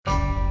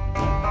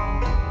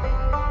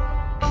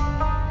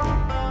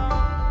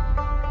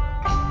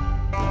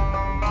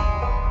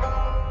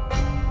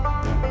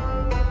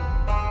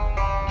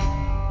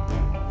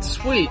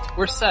Sweet,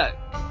 we're set.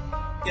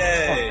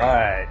 Yay!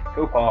 Alright,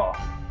 go Paul.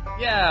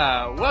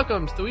 Yeah,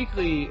 welcome to the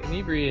weekly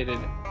inebriated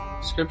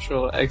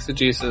scriptural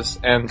exegesis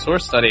and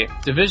source study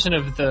division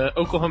of the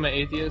Oklahoma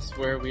Atheists,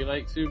 where we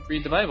like to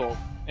read the Bible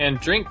and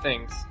drink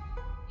things.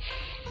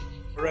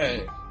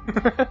 Hooray!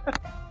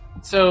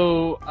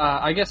 So,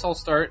 I guess I'll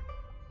start.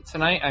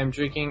 Tonight I'm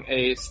drinking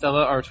a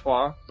Stella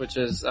Artois, which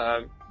is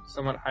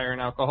somewhat higher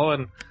in alcohol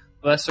and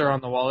lesser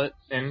on the wallet,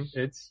 and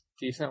it's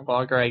decent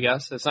lager, I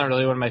guess. It's not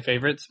really one of my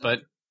favorites,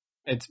 but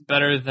it's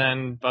better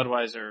than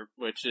Budweiser,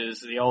 which is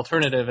the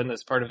alternative in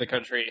this part of the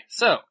country.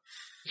 So,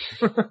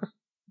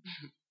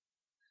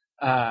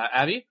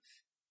 Abby?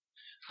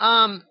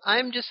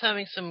 I'm just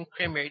having some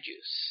cranberry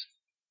juice.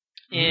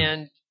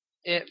 And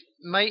it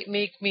might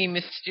make me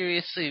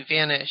mysteriously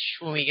vanish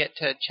when we get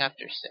to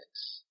chapter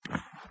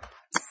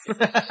 6.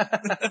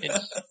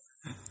 It's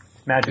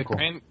Magical.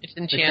 it's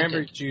The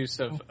cranberry enchanted.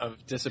 juice of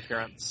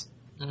disappearance.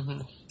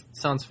 Mm-hmm.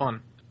 Sounds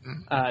fun.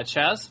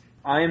 Chaz?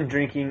 I am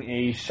drinking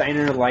a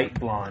Shiner Light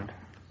Blonde.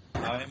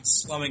 I'm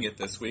slumming it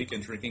this week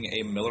and drinking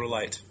a Miller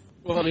Lite.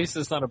 Well, at least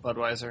it's not a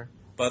Budweiser.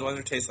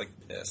 Budweiser tastes like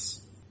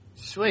piss.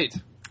 Sweet.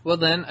 Well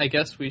then, I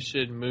guess we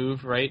should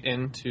move right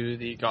into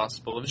the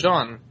Gospel of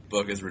John,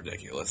 Book is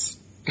ridiculous.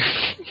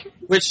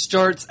 which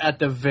starts at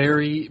the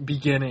very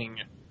beginning.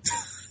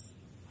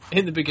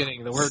 In the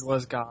beginning, the Word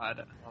was God.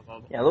 Blah, blah,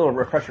 blah. Yeah, a little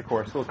refresher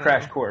course, a little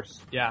crash course.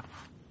 Yeah,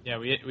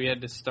 we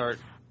had to start.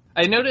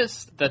 I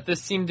noticed that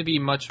this seemed to be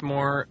much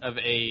more of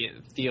a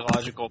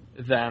theological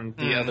than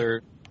the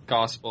other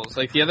Gospels.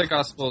 Like, the other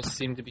Gospels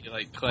seem to be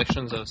like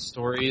collections of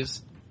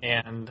stories,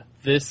 and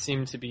this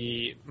seemed to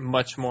be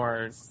much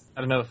more,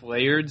 I don't know if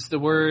layered's the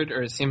word,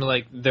 or it seemed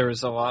like there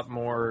was a lot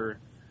more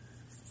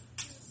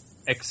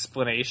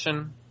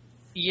explanation.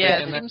 Yeah,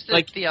 and it that- seems that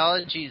like-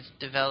 theology's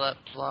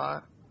developed a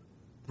lot.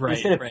 Right,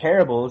 Instead of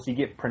parables, you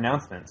get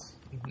pronouncements.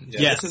 Yeah,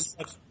 Yes. This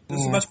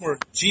is much more.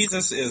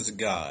 Jesus is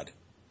God,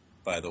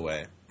 by the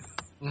way.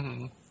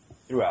 Mm-hmm.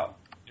 Throughout.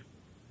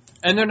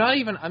 And they're not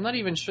even, I'm not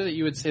even sure that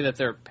you would say that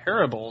they're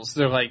parables.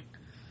 They're like,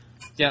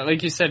 yeah,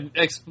 like you said,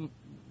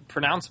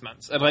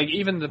 pronouncements. And like,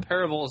 even the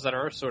parables that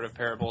are sort of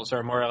parables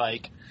are more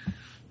like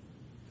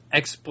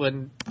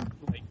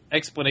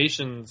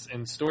explanations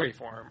in story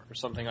form or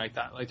something like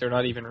that. Like, they're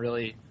not even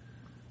really,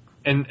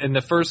 in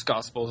the first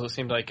Gospels, it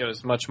seemed like it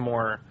was much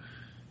more,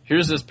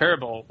 here's this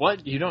parable.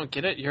 What? You don't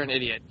get it? You're an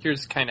idiot.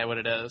 Here's kind of what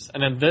it is.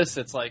 And then this,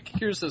 it's like,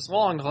 here's this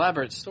long,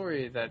 elaborate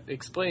story that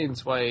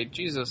explains why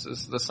Jesus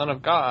is the Son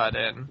of God.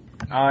 And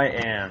I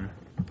am.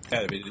 Yeah,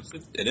 I mean,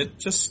 it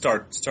just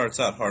starts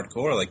out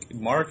hardcore. Like,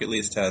 Mark at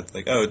least had,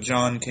 like, oh,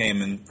 John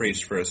came and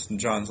preached first. And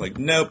John's like,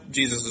 nope,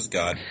 Jesus is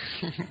God.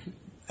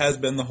 Has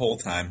been the whole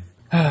time.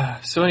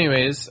 so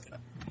anyways,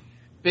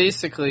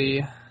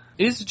 basically,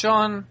 is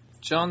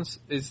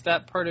is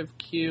that part of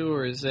Q,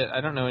 or is it, I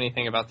don't know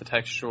anything about the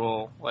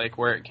textual, like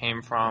where it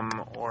came from,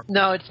 or...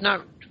 No, it's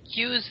not.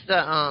 Q's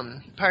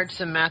the parts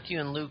of Matthew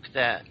and Luke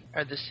that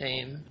are the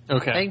same.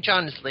 Okay. I think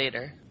John is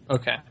later.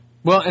 Okay.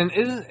 Well,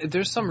 and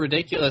there's some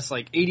ridiculous,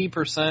 like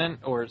 80%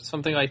 or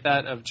something like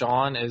that of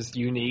John is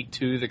unique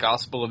to the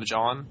Gospel of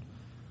John.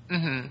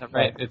 Mm-hmm.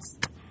 Right. It's,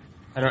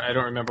 I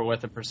don't remember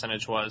what the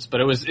percentage was,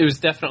 but it was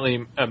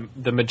definitely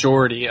the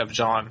majority of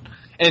John.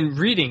 And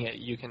reading it,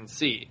 you can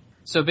see.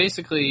 So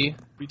basically,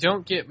 we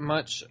don't get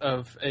much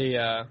of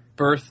a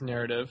birth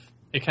narrative.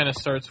 It kind of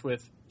starts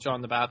with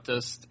John the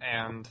Baptist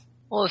and...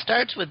 Well, it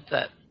starts with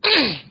that.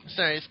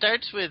 It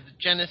starts with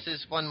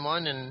Genesis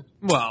 1:1, and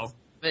Well,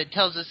 it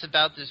tells us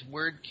about this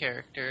Word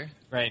character.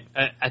 right,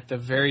 at the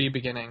very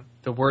beginning,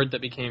 the Word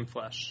that became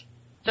flesh.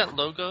 Is that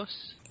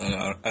Logos?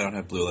 I don't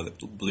have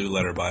blue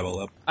letter Bible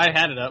up. I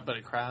had it up, but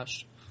it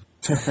crashed.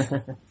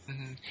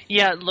 Mm-hmm.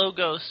 Yeah,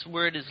 Logos.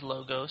 Word is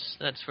Logos.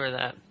 That's where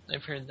that.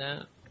 I've heard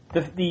that.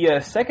 The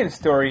second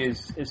story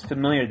is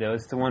familiar, though.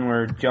 It's the one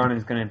where John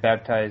is going to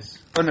baptize...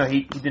 Oh, no,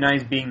 he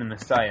denies being the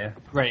Messiah.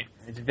 Right.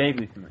 It's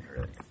vaguely familiar,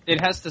 really.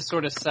 It has to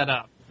sort of set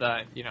up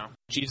that,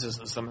 Jesus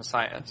is the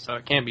Messiah, so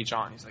it can't be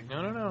John. He's like,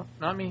 no,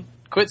 not me.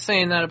 Quit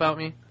saying that about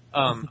me.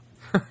 Yeah,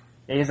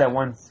 he has that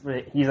one...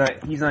 Where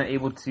he's not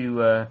able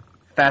to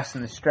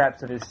fasten the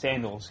straps of his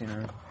sandals,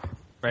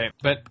 Right.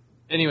 But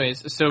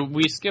anyways, so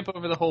we skip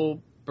over the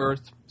whole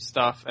birth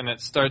stuff, and it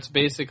starts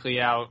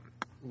basically out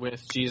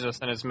with Jesus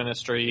and his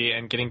ministry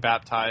and getting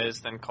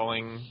baptized and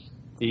calling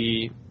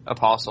the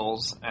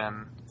apostles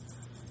and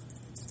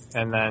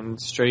then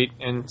straight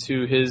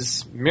into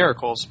his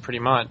miracles, pretty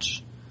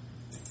much.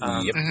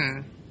 Yep.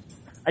 Mm-hmm.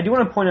 I do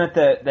want to point out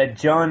that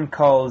John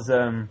calls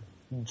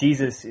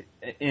Jesus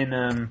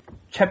in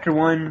chapter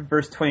 1,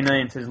 verse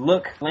 29. It says,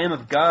 "Look, Lamb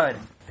of God,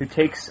 who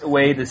takes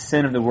away the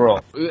sin of the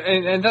world."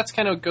 And that's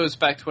kind of goes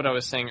back to what I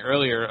was saying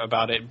earlier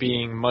about it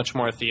being much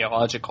more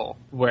theological,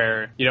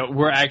 where,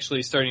 we're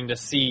actually starting to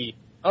see,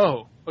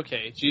 oh,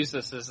 okay,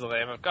 Jesus is the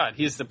Lamb of God.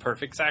 He's the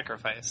perfect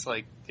sacrifice.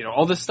 Like,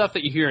 all the stuff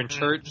that you hear in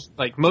church,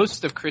 like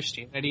most of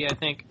Christianity, I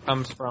think,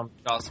 comes from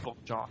Gospel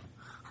of John.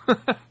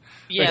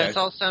 Yeah, Okay. this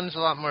all sounds a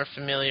lot more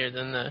familiar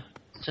than the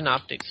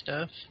synoptic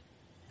stuff.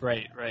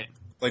 Right.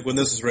 Like, when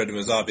this was written, it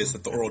was obvious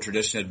that the oral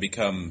tradition had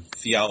become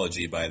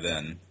theology by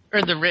then.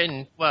 Or the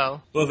written,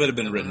 well, Well, if it had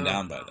been written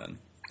down by then.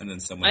 And then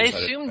someone I decided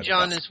to assume write it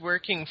John down. is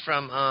working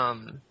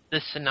from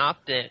the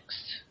synoptics.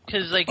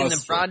 Because, like, in the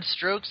Possibly. broad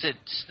strokes,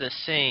 it's the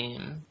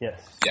same.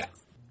 Yes. Yeah.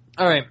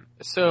 All right,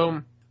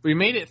 so we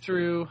made it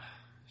through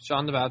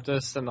John the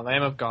Baptist and the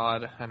Lamb of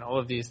God and all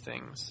of these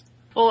things.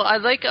 Well, I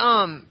like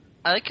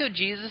how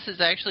Jesus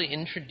is actually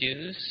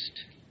introduced.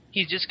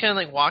 He's just kind of,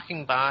 like,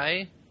 walking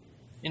by,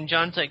 and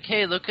John's like,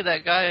 hey, look at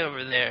that guy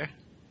over there.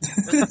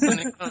 That's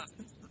the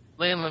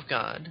Lamb of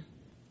God.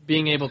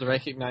 Being able to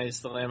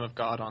recognize the Lamb of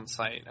God on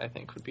sight, I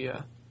think, would be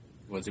a...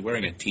 Was he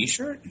wearing a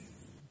t-shirt?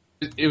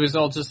 It was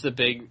all just a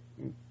big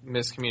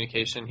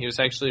miscommunication. He was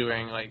actually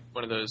wearing, like,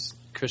 one of those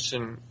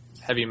Christian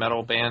heavy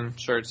metal band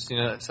shirts, you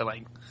know, that said,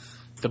 like,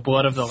 the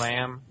blood of the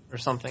Lamb or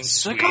something.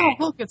 It's like, oh,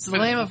 look, it's the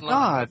Lamb of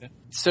God.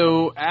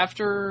 So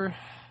after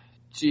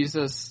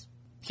Jesus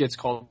gets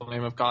called the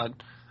Lamb of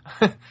God,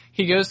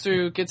 he goes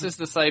through, gets his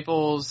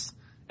disciples,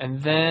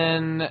 and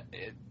then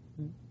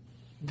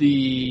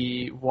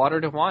the water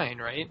to wine,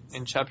 right?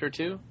 In chapter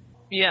 2?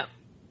 Yeah.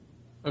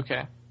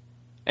 Okay.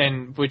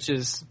 And which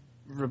is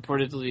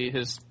reportedly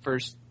his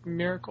first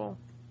miracle?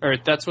 Or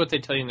that's what they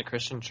tell you in the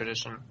Christian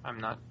tradition. I'm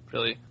not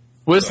really...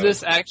 Was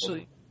this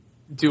actually...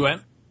 Do it?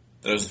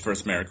 That was the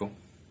first miracle.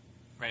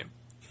 Right.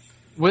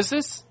 Was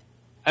this...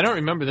 I don't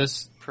remember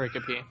this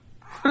pericope.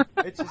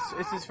 It's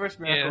his first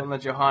miracle in the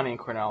Johannine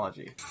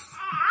chronology.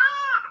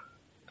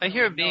 I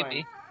hear a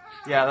baby.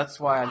 Yeah, that's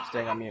why I'm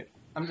staying on mute.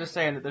 I'm just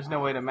saying that there's no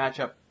way to match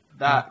up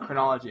that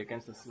chronology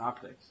against the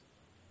synoptics.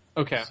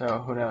 Okay. So,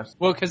 who knows?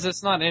 Well, because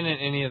it's not in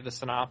any of the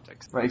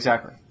synoptics. Right,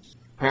 exactly.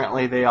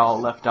 Apparently they all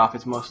left off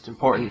its most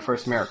important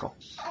first miracle.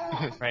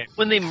 Right.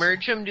 When they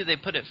merge them, do they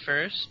put it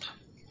first?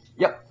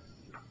 Yep.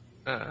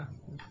 Uh,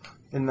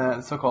 In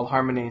the so-called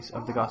harmonies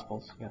of the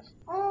Gospels, yes.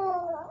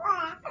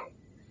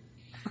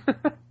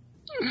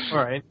 All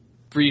right.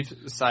 Brief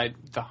aside.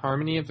 The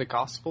harmony of the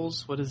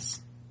Gospels? What is...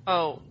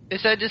 oh,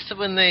 is that just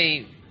when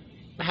they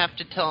have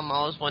to tell them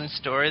all as one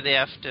story? They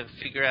have to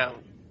figure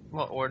out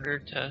what order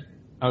to...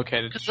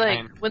 Okay, to Because, try like,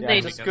 and... when Yeah,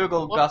 they... just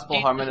Google Well, gospel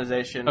Jesus-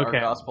 harmonization or Okay.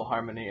 gospel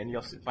harmony, and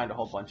you'll find a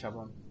whole bunch of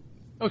them.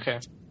 Okay.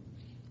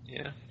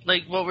 Yeah.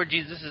 Like, what were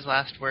Jesus'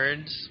 last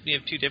words? We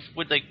have two different...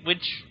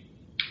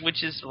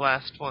 Which is the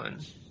last one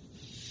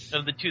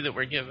of the two that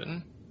were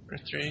given? Or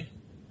three?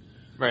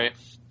 Right.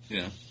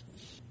 Yeah.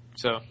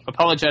 So,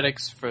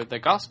 apologetics for the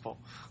gospel.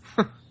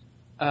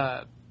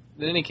 In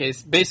any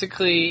case,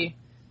 basically,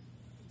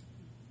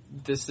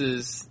 this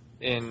is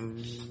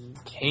in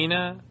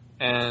Cana,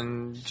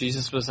 and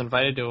Jesus was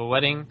invited to a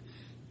wedding,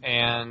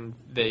 and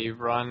they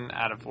run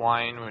out of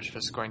wine, which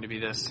was going to be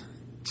this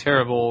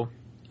terrible,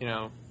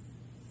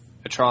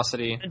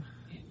 atrocity.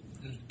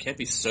 Can't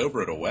be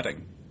sober at a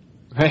wedding.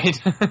 Right?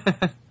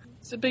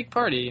 It's a big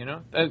party,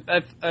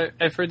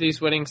 I've heard these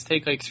weddings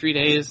take like 3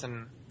 days,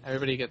 and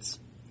everybody gets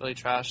really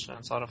trashed, and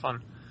it's a lot of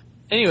fun.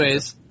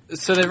 Anyways,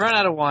 so they run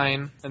out of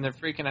wine, and they're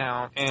freaking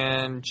out,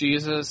 and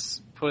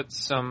Jesus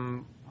puts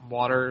some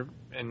water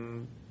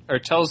in, or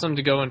tells them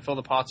to go and fill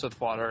the pots with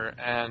water,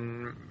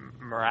 and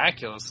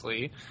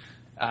miraculously,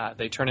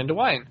 they turn into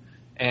wine.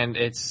 And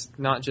it's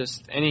not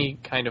just any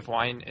kind of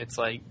wine, it's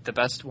like the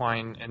best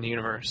wine in the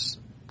universe,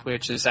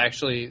 which is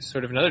actually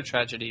sort of another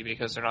tragedy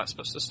because they're not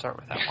supposed to start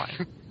with that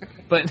wine.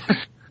 But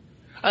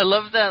I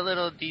love that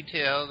little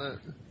detail that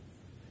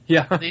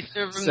yeah, they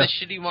serve them So- the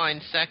shitty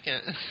wine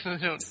second. So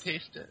they don't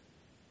taste it.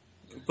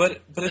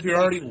 But if you're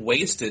already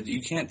wasted,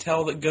 you can't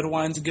tell that good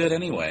wine's good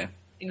anyway.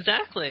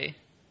 Exactly.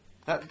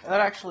 That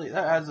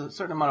adds a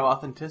certain amount of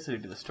authenticity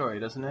to the story,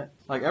 doesn't it?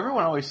 Like,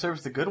 everyone always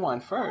serves the good wine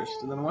first,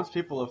 and then once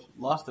people have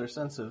lost their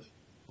sense of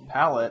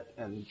palate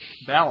and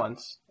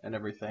balance and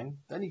everything,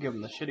 then you give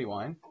them the shitty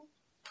wine.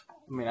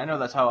 I mean, I know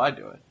that's how I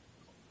do it.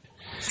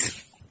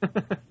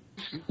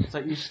 It's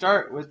like you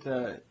start with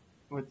the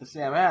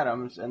Sam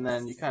Adams, and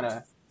then you kind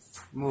of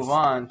move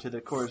on to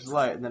the Coors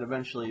Light, and then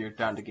eventually you're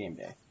down to Game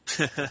Day.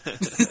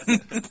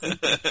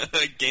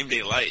 Game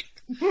Day Light.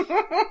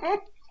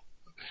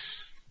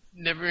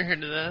 Never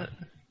heard of that.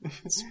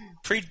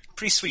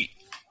 Pretty sweet.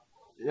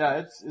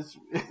 Yeah, it's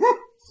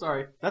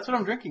sorry. That's what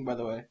I'm drinking, by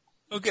the way,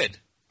 Oh, good.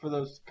 for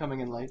those coming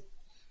in late.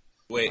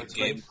 Wait, That's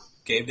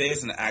Game Day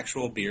is an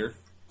actual beer?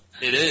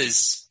 It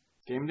is.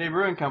 Game Day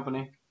Brewing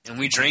Company. And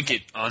we drank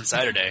it on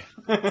Saturday.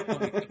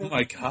 Oh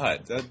my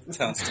god, that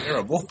sounds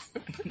terrible.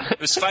 It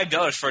was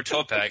 $5 for a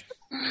 12-pack.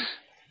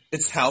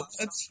 That's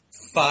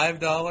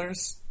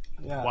 $5?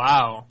 Yeah.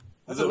 wow.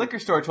 That's a liquor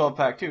store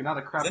 12-pack, too, not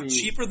a crappy... Is that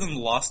cheaper than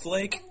Lost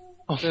Lake?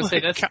 I was gonna say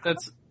that's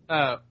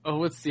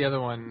what's the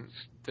other one?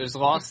 There's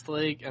Lost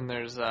Lake and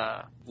there's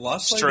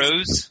Lost Lake?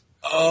 Stroh's.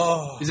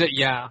 Oh. is it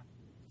yeah.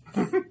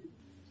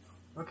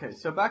 Okay,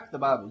 so back to the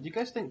Bible. Do you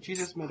guys think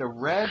Jesus made a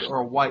red or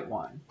a white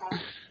wine?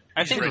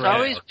 I think It's red.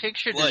 always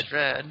pictured Blood. as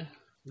red.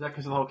 Is that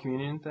because of the whole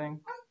communion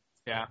thing?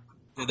 Yeah.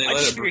 Did they I let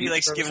just it figure he breathe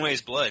likes first? giving away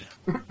his blood.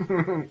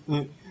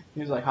 He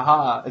was like,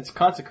 haha, it's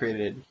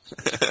consecrated.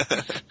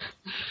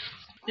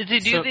 Did they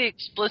do So- the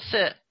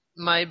explicit,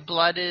 my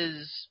blood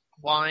is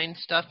wine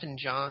stuff in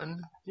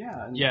John?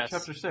 Yeah, in Yes.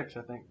 chapter 6,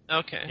 I think.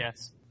 Okay.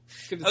 Yes.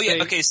 Oh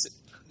yeah. Okay.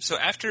 So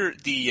after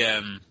the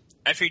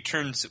after he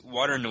turns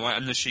water into wine,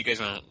 I'm not sure you guys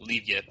want to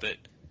leave yet, but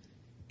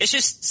it's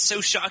just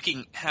so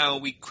shocking how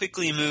we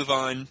quickly move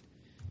on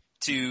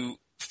to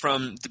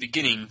from the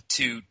beginning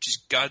to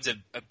just God's a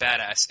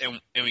badass, and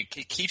it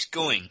keeps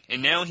going,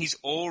 and now he's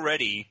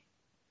already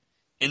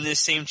in this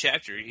same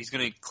chapter. He's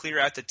going to clear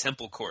out the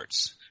temple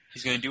courts.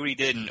 He's going to do what he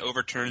did and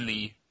overturn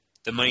the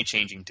money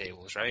changing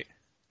tables, right?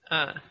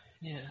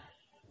 Yeah.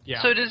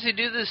 Yeah. So does he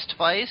do this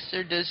twice,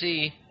 or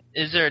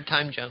is there a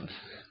time jump?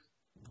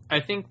 I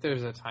think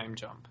there's a time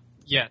jump.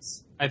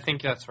 Yes, I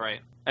think that's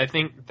right. I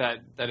think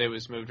that it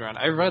was moved around.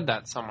 I read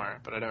that somewhere,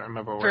 but I don't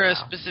remember For where a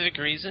now. specific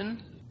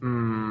reason?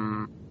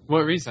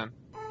 What reason?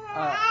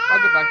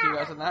 I'll get back to you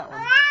guys on that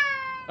one.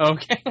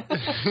 Okay.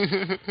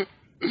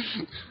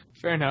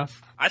 Fair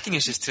enough. I think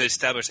it's just to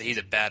establish that he's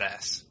a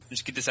badass.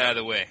 Just get this out of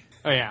the way.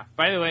 Oh yeah.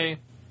 By the way,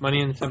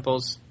 money in the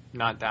temples,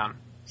 not down.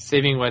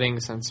 Saving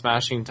weddings and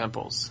smashing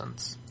temples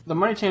since. The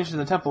money changes in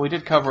the temple we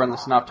did cover on the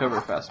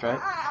Snoptoberfest, right?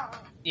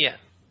 Yeah.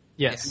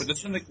 Yes. But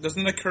doesn't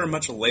it occur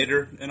much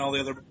later in all the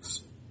other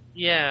books?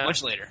 Yeah.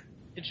 Much later.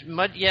 It's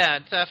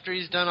after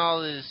he's done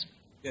all his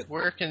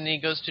work and he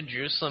goes to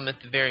Jerusalem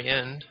at the very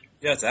end.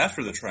 Yeah, it's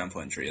after the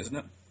triumphal entry, isn't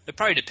it? It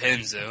probably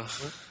depends, though.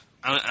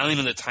 I don't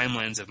even know the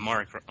timelines of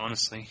Mark,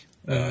 honestly.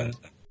 No,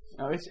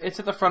 it's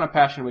at the front of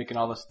Passion Week in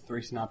all the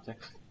three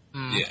synoptics.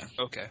 Yeah.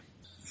 Okay.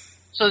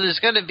 So there's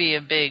got to be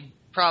a big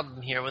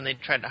problem here when they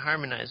tried to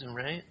harmonize them,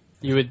 right?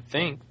 You would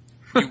think.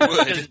 You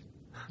would.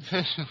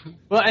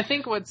 Well, I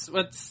think what's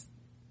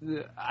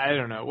I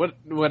don't know.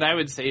 What I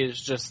would say is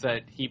just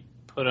that he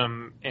put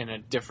them in a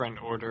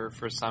different order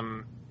for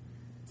some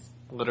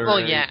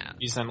literary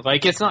reason.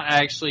 Like, it's not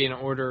actually an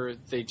order.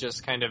 They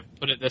just kind of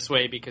put it this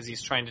way because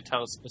he's trying to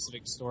tell a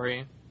specific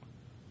story.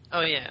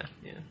 Oh, yeah.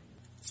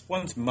 This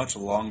one's much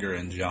longer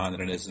in John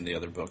than it is in the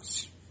other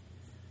books.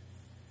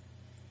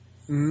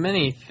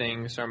 Many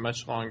things are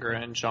much longer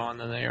in John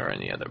than they are in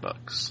the other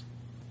books.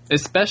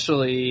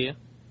 Especially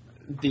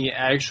the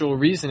actual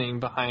reasoning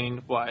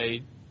behind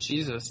why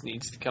Jesus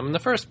needs to come in the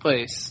first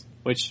place.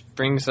 Which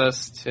brings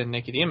us to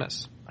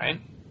Nicodemus, right?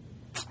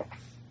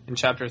 In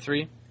chapter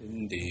 3.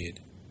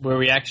 Indeed. Where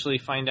we actually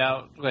find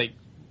out, like,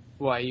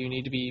 why you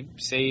need to be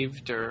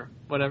saved or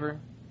whatever.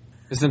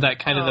 Isn't that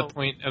kind of the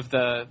point of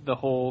the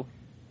whole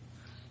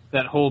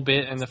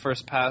bit in the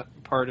first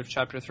part of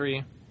chapter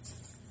 3?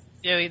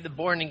 Yeah, the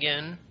born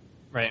again.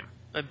 Right.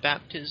 By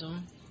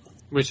baptism.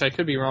 Which I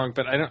could be wrong,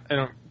 but I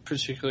don't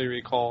particularly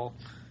recall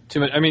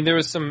too much. I mean, there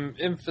was some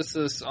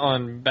emphasis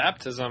on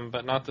baptism,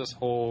 but not this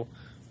whole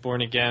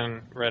born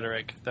again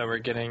rhetoric that we're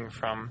getting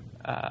from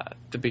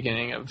the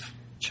beginning of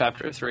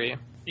chapter 3.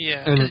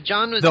 Yeah, And because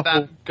John was Go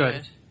baptized.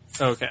 ahead.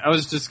 Okay, I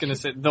was just going to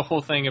say the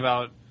whole thing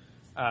about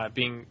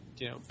being,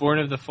 born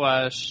of the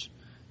flesh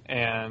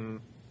and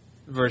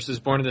versus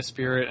born of the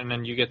spirit, and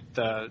then you get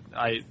the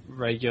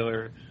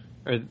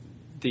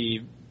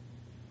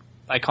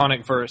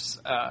iconic verse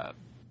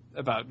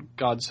about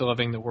God so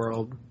loving the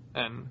world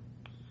and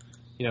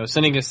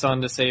sending His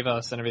Son to save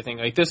us and everything.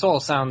 Like, this all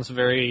sounds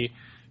very,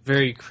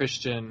 very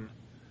Christian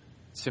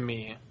to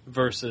me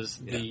versus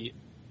the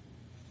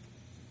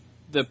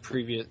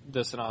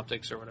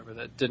synoptics or whatever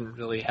that didn't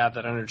really have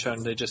that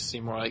undertone. They just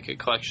seem more like a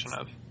collection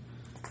of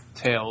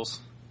tales.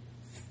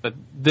 But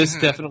this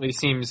definitely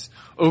seems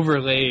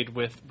overlaid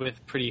with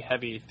pretty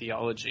heavy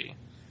theology.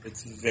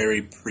 It's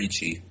very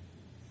preachy.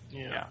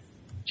 Yeah.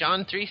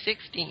 John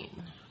 3:16.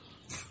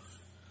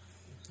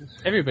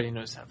 Everybody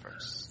knows that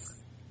verse.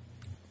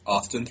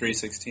 Austin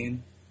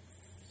 3:16.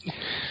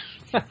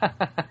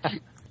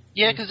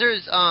 Yeah, because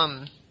there's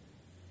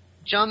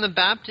John the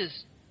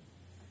Baptist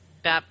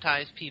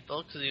baptized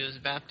people because he was a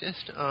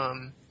Baptist.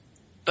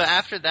 But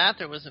after that,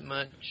 there wasn't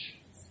much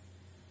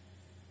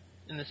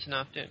in the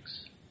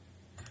synoptics.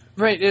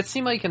 Right, it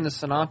seemed like in the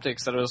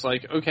synoptics that it was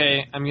like,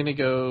 okay, I'm going to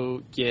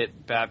go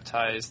get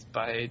baptized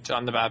by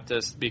John the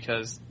Baptist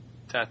because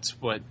that's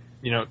what,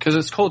 because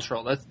it's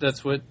cultural.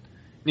 That's what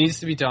needs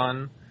to be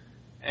done.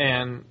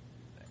 And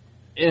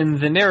in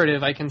the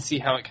narrative, I can see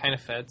how it kind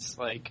of fits,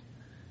 like,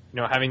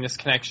 having this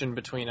connection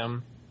between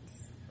them.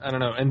 I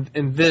don't know. And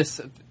in this,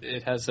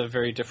 it has a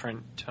very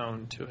different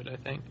tone to it, I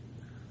think.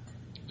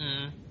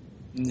 Mm.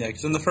 Yeah,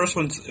 because in the first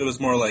one, it was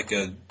more like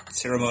a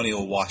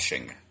ceremonial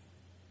washing.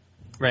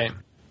 Right.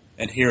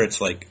 And here it's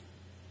like,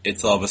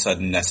 it's all of a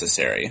sudden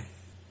necessary.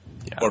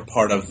 Yeah. Or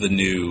part of the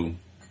new,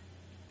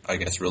 I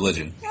guess,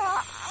 religion.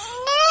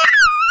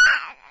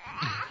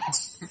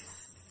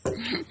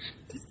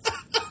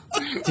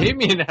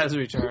 Damien has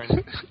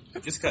returned.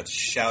 Just got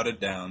shouted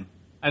down.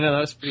 I know,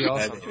 that's pretty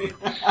awesome.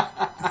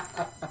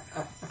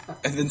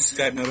 And then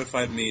Skype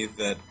notified me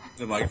that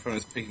the microphone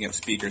is picking up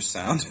speaker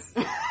sound.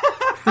 It's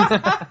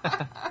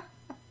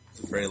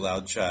a very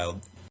loud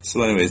child.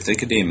 So anyways,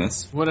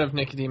 Nicodemus. What of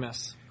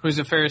Nicodemus? Who's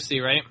a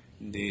Pharisee, right?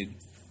 Indeed.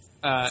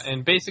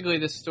 And basically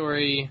this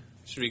story,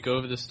 should we go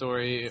over the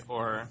story,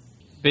 or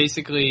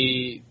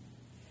basically...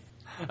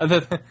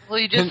 Well,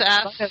 you just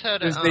asked how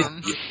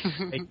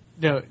to...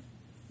 No,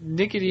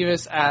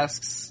 Nicodemus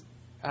asks,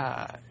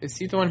 is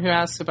he the one who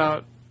asks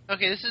about...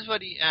 Okay, this is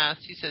what he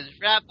asks. He says,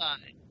 Rabbi.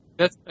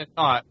 That's what I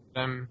thought.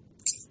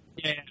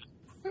 Yeah.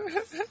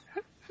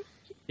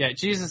 Yeah,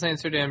 Jesus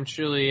answered him,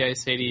 truly I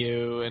say to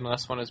you,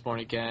 unless one is born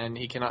again,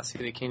 he cannot see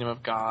the kingdom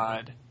of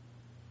God.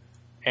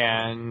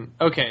 And,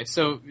 okay,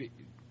 so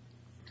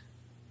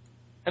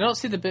I don't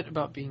see the bit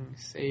about being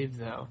saved,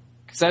 though.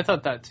 Because I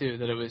thought that, too,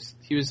 that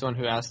he was the one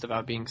who asked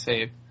about being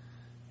saved.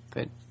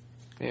 But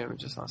maybe I'm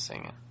just not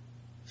saying it.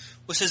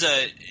 Well, it says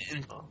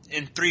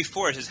in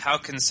 3:4, it says, how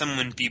can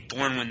someone be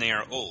born when they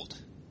are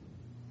old?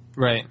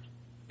 Right.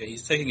 Yeah,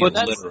 he's taking Well,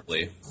 it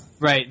literally.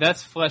 Right,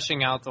 that's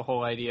fleshing out the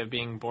whole idea of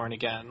being born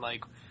again.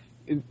 Like,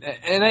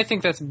 and I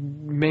think that's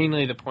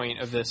mainly the point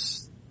of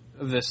this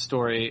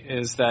story,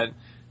 is that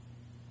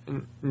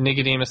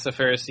Nicodemus the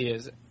Pharisee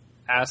is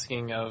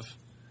asking of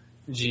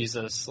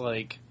Jesus,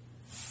 like,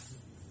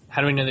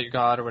 how do we know that you're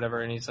God or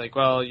whatever? And he's like,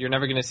 well, you're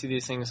never going to see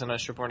these things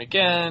unless you're born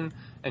again.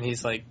 And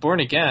he's like, born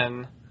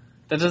again?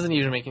 That doesn't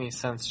even make any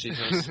sense,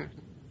 Jesus.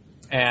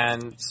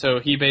 And so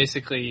he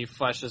basically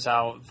fleshes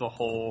out the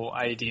whole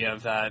idea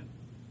of that,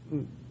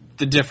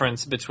 the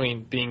difference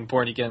between being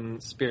born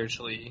again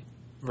spiritually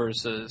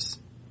versus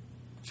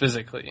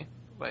physically.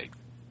 Like,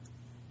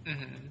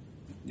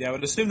 Yeah, I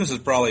would assume this is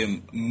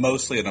probably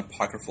mostly an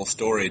apocryphal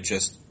story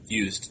just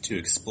used to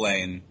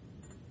explain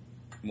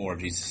more of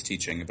Jesus'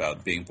 teaching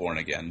about being born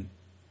again.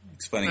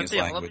 Explaining Aren't his they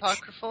all language.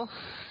 apocryphal?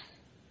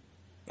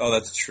 Oh,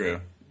 that's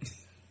true.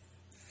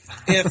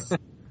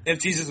 If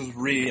Jesus was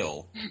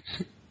real,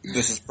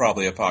 this is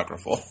probably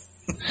apocryphal.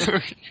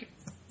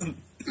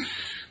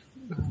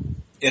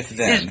 If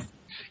then.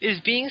 Is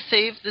being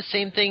saved the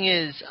same thing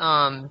as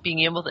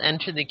being able to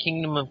enter the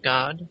kingdom of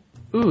God?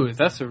 ooh,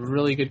 that's a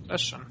really good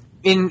question.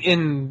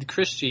 In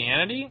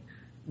Christianity,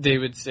 they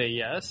would say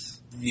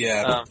yes.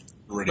 Yeah,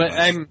 pretty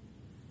much.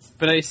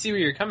 But I see where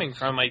you're coming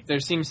from. Like,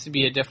 there seems to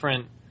be a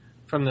different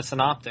from the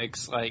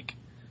synoptics. Like,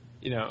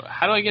 you know,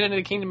 how do I get into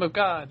the kingdom of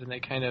God? And they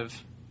kind of,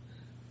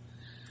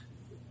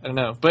 I don't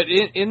know. But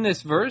in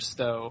this verse,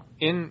 though,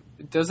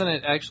 doesn't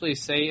it actually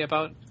say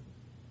about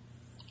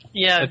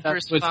Yeah, that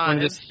verse that's what's 5. when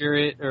the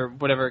Spirit or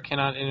whatever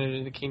cannot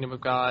enter the kingdom of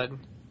God,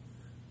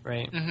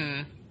 right?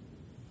 Mm-hmm.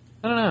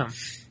 I don't know. And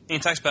he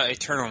talks about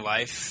eternal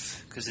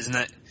life, because isn't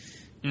that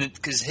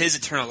because his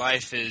eternal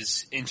life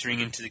is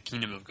entering into the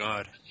kingdom of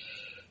God.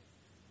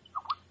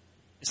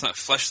 It's not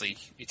fleshly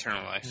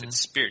eternal life; it's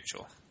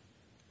spiritual,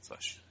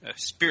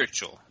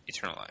 spiritual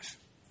eternal life.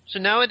 So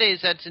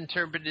nowadays that's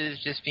interpreted as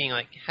just being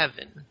like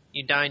heaven.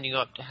 You die and you go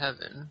up to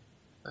heaven.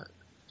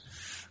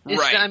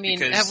 Right. I mean,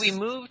 because, have we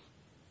moved?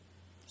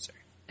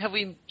 Have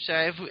we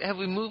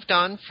moved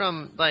on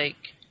from, like,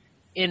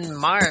 in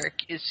Mark,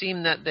 it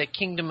seemed that the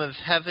kingdom of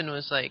heaven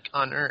was like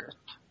on earth.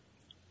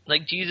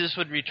 Like Jesus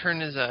would return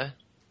the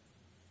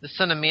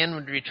Son of Man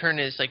would return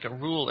as like a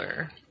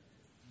ruler.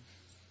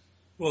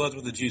 Well, that's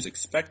what the Jews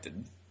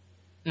expected.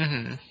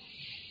 Mm-hmm.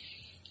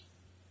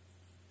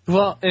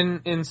 Well,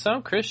 in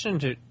some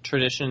Christian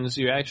traditions,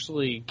 you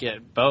actually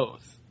get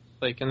both.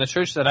 Like, in the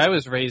church that I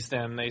was raised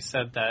in, they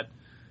said that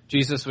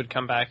Jesus would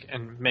come back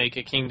and make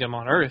a kingdom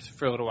on earth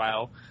for a little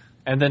while,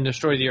 and then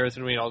destroy the earth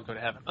and we'd all go to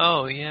heaven.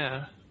 Oh,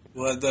 yeah.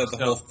 Well, the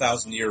whole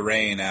 1,000-year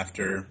reign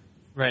after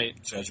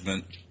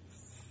judgment.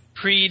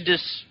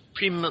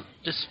 Premillennialism,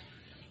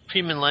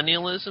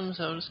 is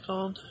that what it's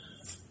called?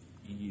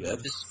 Yep.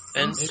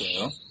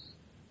 So.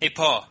 Hey,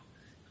 Paul,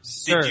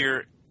 Sir.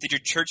 did your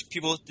church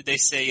people, did they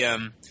say,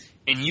 and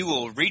you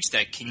will reach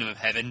that kingdom of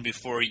heaven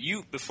before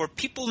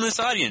people in this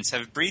audience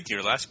have breathed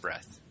your last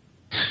breath?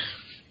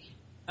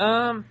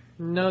 No,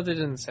 they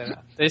didn't say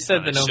that. They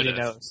said that nobody should've.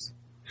 knows.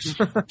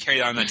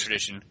 Carry on that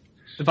tradition.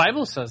 The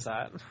Bible says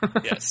that.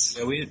 Yes.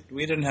 Yeah, we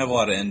didn't have a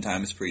lot of end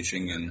times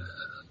preaching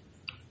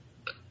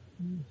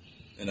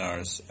in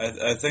ours.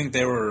 I think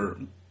they were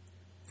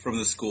from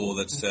the school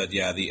that said,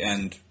 yeah, the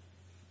end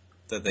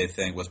that they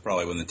think was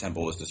probably when the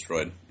temple was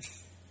destroyed.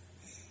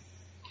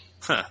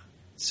 Huh.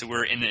 So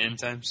we're in the end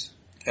times?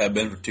 Have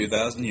been for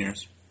 2,000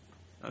 years.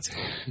 That's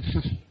cool.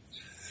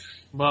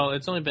 Well,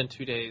 it's only been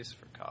 2 days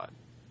for God.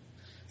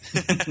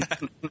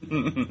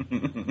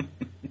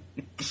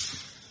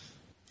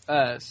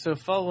 So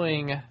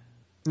following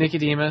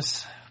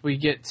Nicodemus, we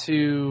get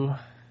to,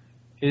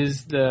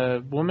 is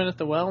the woman at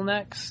the well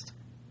next?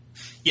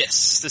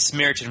 Yes, the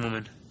Samaritan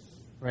woman.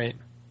 Right.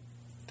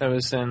 That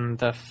was in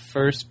the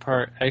first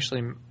part,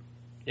 actually,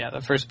 yeah,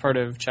 the first part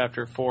of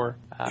chapter 4,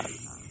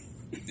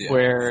 Yeah.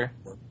 where,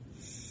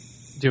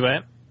 do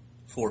it?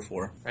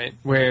 4:4. Right,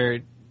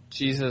 where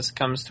Jesus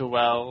comes to a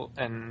well,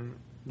 and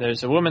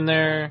there's a woman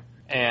there,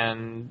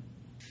 and...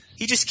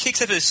 He just kicks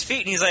up his feet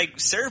and he's like,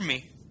 serve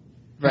me.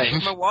 Right.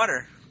 Where's my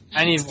water?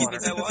 I need Just give me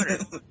water.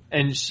 that water.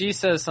 And she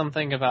says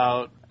something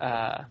about,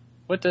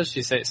 what does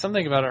she say?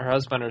 Something about her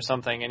husband or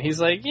something. And he's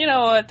like, you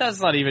know what? That's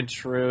not even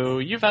true.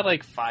 You've had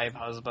like 5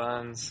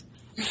 husbands.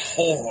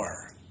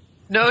 Whore.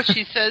 No,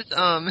 she says,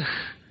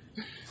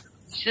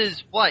 she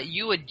says, what,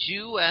 you a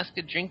Jew ask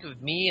a drink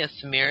of me, a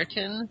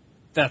Samaritan?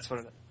 That's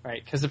what it is.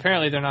 Right. Because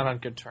apparently they're not on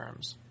good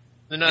terms.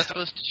 They're not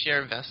supposed to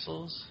share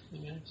vessels, I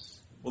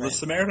guess. Well, the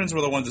Samaritans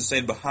were the ones that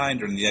stayed behind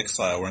during the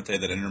exile, weren't they,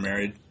 that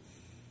intermarried?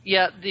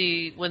 Yeah,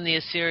 when the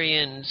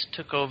Assyrians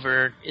took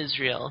over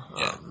Israel.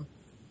 Yeah.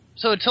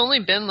 So it's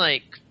only been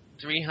like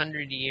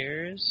 300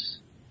 years.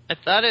 I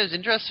thought it was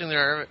interesting.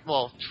 There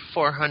are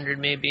 400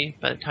 maybe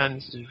by the time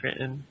this is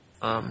written.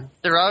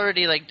 They're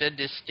already like the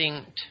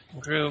distinct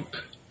group,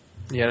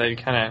 Yeah, they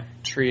kind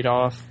of treat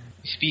off.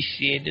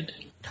 speciated.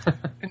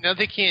 And now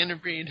they can't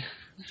interbreed.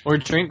 Or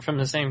drink from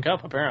the same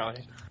cup,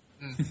 apparently.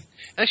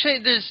 Actually,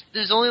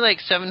 there's only like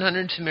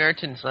 700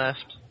 Samaritans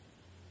left.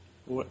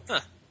 What?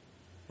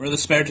 Were the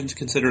Samaritans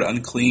considered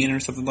unclean or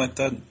something like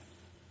that? I'm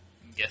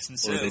guessing Or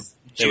so.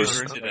 they were,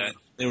 Jews into that.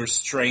 they were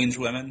strange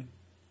women?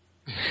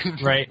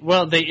 Right.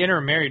 Well, they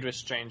intermarried with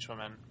strange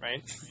women,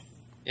 right?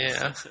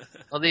 Yeah.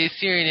 Well, the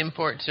Assyrian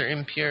imports are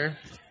impure.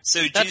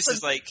 So That's Jesus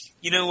is like,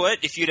 you know what?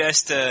 If you'd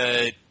asked,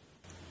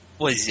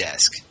 what does he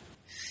ask?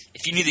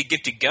 If you knew the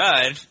gift of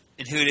God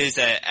and who it is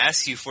that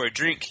asks you for a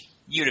drink,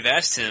 you would have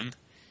asked him,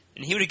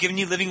 and he would have given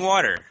you living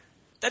water.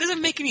 That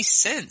doesn't make any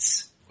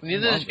sense.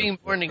 Neither is being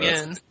born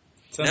again.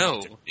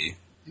 No.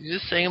 You're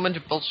just saying a bunch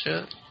of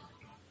bullshit.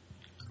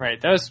 Right.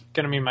 That was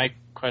going to be my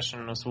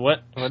question: was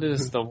what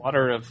is the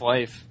water of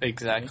life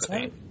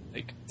exactly?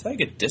 Like, It's like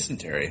a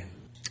dysentery.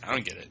 I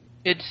don't get it.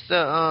 It's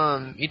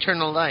the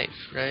eternal life,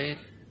 right?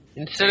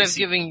 Instead of So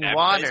giving you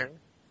baptized? water.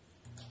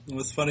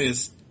 What's funny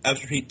is,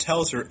 after he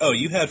tells her, oh,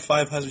 you had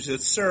 5 husbands, he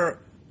says, sir,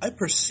 I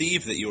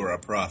perceive that you are a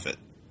prophet.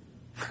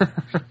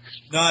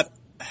 Not,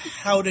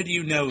 how did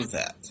you know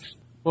that?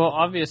 well,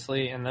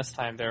 obviously, in this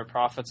time, there are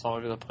prophets all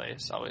over the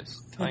place,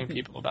 always telling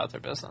people about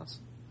their business.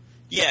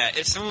 Yeah,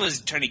 if someone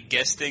was trying to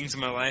guess things in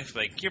my life,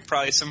 like, you're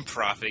probably some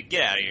prophet.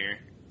 Get out of here.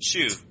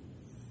 Shoo.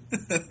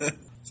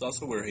 It's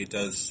also where he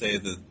does say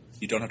that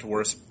you don't have to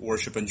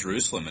worship in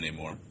Jerusalem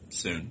anymore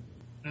soon.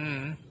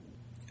 Mm.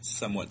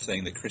 Somewhat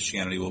saying that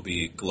Christianity will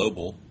be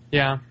global,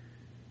 Yeah.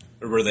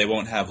 or where they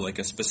won't have like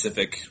a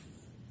specific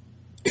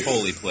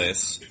holy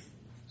place.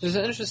 It's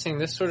interesting.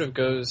 This sort of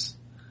goes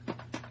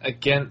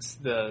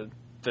against the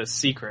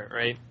secret,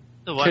 right?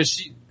 The what?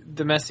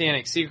 The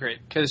Messianic secret,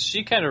 because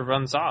she kind of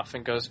runs off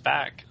and goes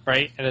back,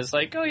 right? And is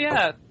like, oh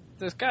yeah,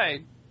 this guy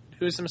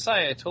who's the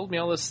Messiah told me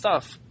all this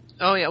stuff.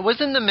 Oh, yeah.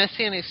 Wasn't the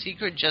Messianic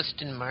secret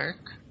just in Mark?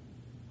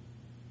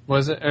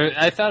 Was it? Or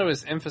I thought it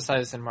was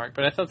emphasized in Mark,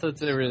 but I thought that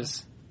there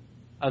was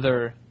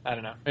other. I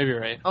don't know. Maybe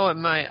you're right. Oh, it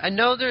might. I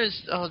know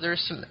there's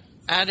some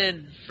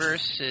added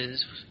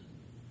verses.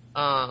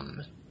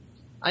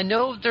 I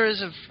know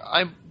there's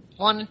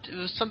it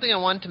was something I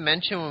wanted to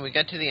mention when we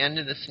got to the end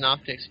of the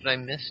Synoptics, but I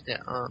missed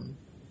it.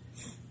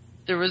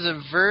 There was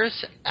a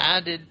verse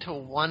added to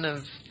one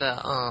of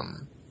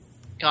the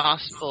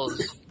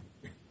Gospels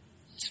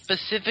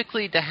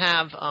specifically to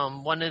have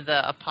one of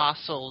the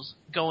apostles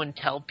go and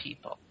tell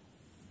people,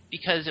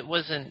 because it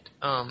wasn't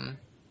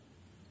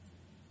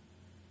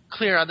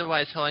clear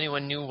otherwise how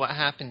anyone knew what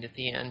happened at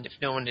the end if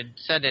no one had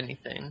said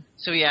anything.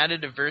 So he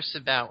added a verse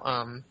about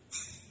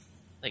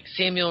like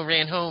Samuel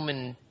ran home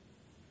and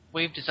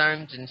waved his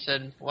arms and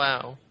said,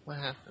 "Wow, what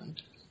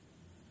happened?"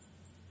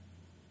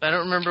 But I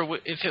don't remember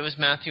if it was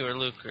Matthew or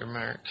Luke or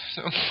Mark,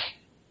 so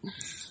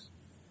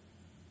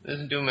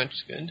doesn't do much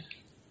good.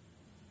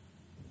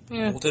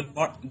 Yeah.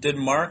 Well, did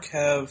Mark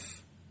have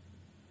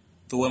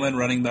the women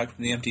running back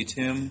from the empty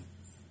tomb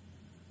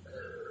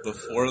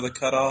before the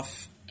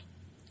cutoff?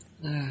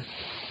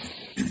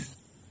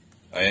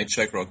 I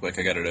check real quick.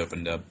 I got it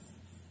opened up.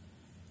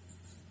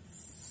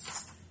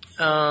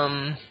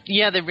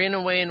 Yeah, they ran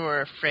away and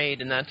were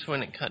afraid, and that's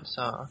when it cuts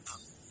off.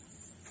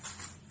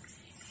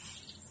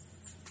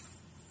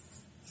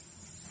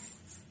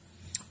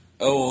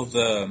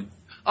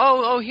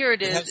 Oh, Here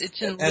it is.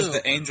 It's in it has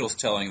Luke. the angels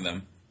telling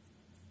them.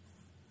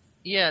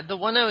 Yeah, the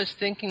one I was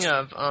thinking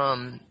of,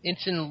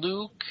 it's in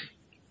Luke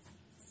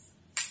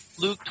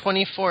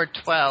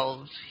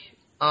 24:12.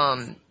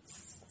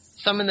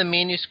 Some of the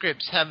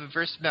manuscripts have a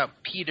verse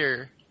about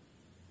Peter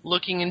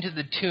looking into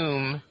the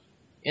tomb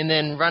and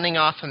then running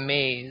off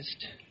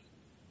amazed.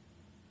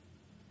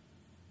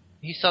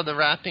 He saw the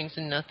wrappings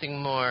and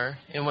nothing more,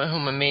 and went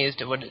home amazed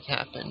at what had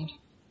happened.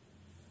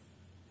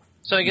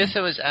 So I guess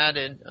it was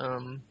added.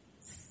 Oh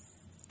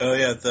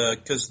yeah,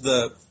 because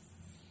the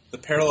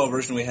parallel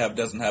version we have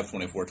doesn't have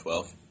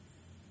 24:12.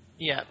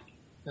 Yeah,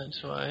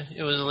 that's why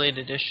it was a late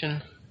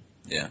edition.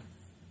 Yeah.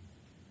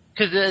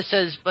 Because it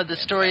says, but the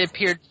story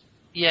appeared.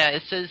 Yeah,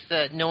 it says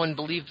that no one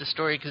believed the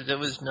story because it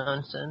was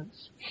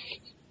nonsense.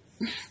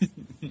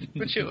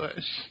 Which it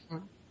was.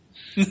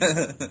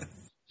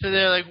 So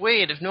they're like,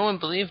 wait, if no one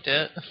believed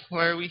it,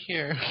 why are we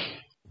here?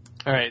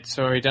 All right.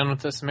 So are we done with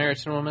the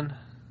Samaritan woman?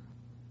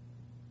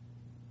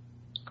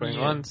 Going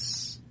Yeah.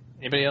 once.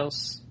 Anybody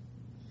else?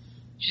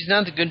 She's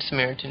not the good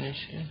Samaritan, is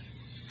she?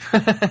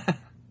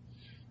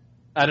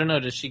 I don't know.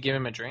 Did she give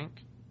him a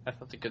drink? I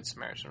thought the Good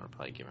Samaritan would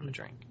probably give him a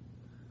drink.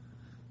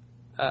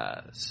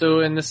 So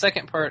in the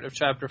second part of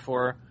chapter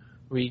 4,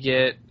 we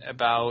get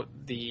about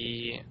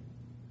the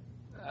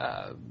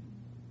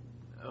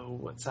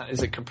what's that?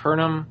 Is it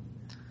Capernaum?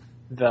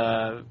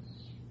 The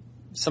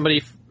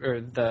somebody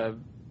on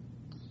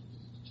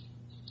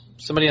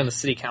the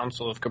city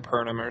council of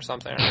Capernaum or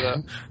something.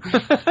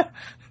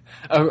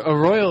 A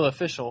royal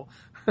official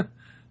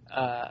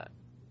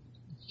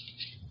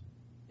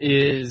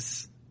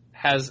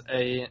has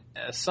a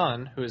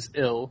son who is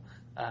ill,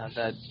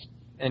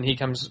 and he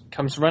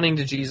comes running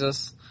to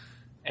Jesus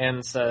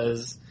and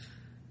says,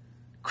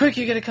 "Quick,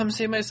 you gotta come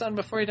save my son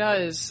before he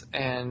dies."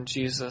 And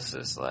Jesus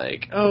is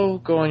like, "Oh,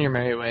 go on your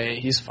merry way.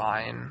 He's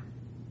fine.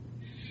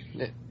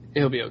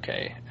 He'll be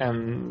okay."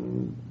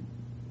 And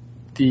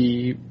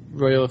the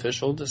royal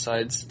official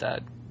decides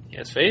that he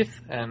has faith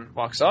and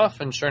walks off.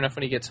 And sure enough,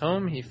 when he gets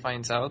home, he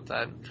finds out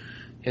that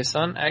his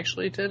son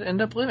actually did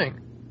end up living.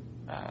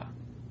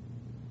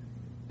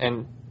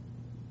 And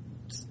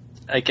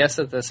I guess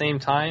at the same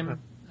time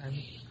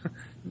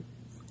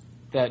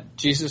that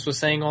Jesus was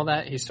saying all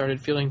that, he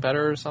started feeling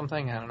better or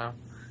something. I don't know.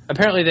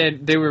 Apparently,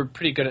 they were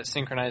pretty good at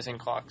synchronizing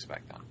clocks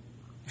back then.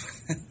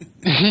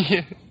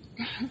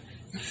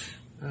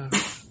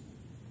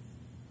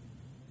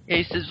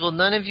 He says, "Well,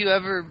 none of you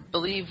ever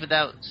believe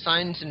without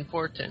signs and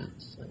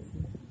portents."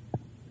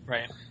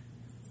 Right.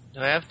 Do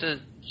I have to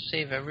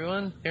save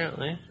everyone?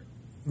 Apparently.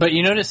 But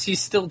you notice he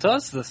still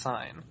does the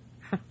sign.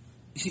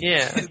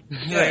 Yeah.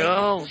 Yeah. Like,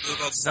 oh, Those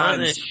not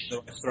signs, this.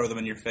 throw them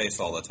in your face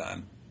all the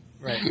time.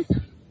 Right.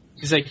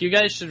 He's like, "You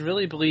guys should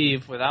really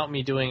believe without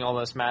me doing all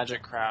this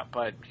magic crap,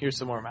 but here's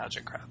some more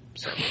magic crap."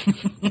 So.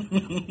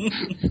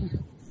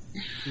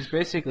 He's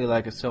basically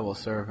like a civil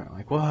servant.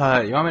 Like,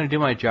 what? You want me to do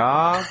my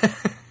job?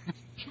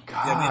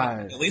 God. Yeah, I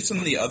mean, at least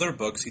in the other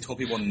books, he told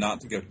people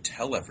not to go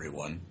tell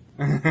everyone.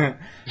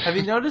 Have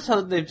you noticed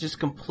how they've just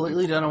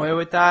completely done away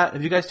with that?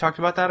 Have you guys talked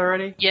about that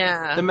already?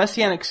 Yeah. The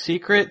Messianic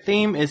secret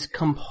theme is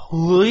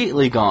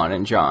completely gone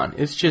in John.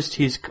 It's just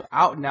he's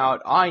out and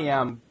out. I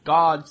am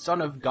God,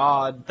 Son of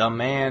God, the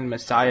man,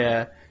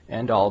 Messiah,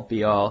 and all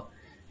be all.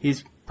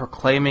 He's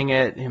proclaiming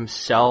it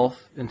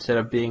himself instead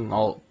of being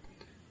all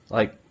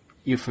like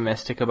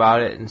euphemistic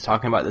about it and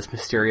talking about this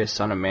mysterious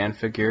Son of Man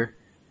figure.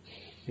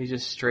 He's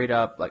just straight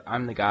up like,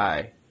 I'm the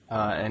guy.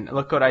 And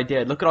look what I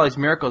did. Look at all these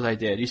miracles I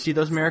did. You see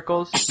those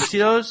miracles? You see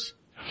those?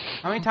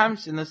 How many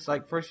times in this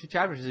like first few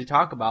chapters does he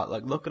talk about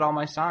like, look at all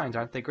my signs?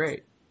 Aren't they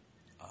great?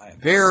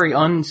 Very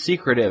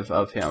unsecretive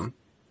of him.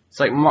 It's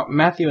like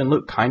Matthew and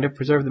Luke kind of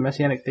preserve the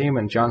Messianic theme,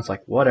 and John's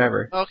like,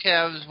 whatever. Okay,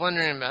 I was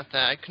wondering about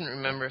that. I couldn't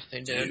remember if they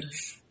did.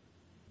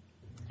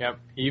 Yep.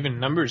 He even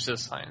numbers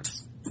his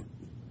signs.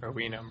 Or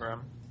we number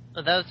them.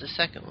 Oh, that was the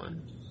second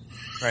one.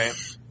 Right.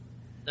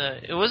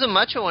 It wasn't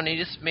much of one. He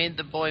just made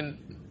the boy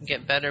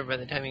get better by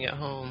the time he got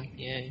home.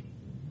 Yay.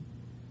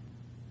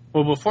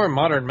 Well, before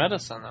modern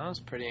medicine, that was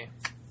pretty...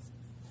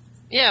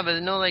 Yeah,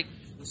 but no, like,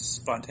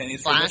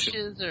 Spontaneous remission.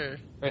 flashes or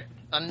Right.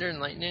 thunder and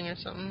lightning or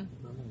something?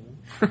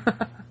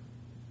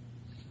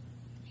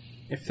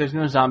 If there's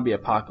no zombie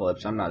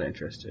apocalypse, I'm not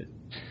interested.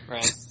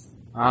 Right.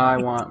 I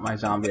want my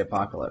zombie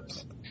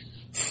apocalypse.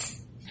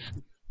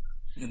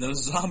 And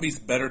those zombies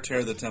better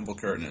tear the temple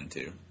curtain in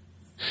two.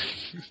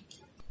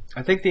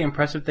 I think the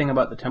impressive thing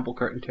about the temple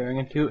curtain tearing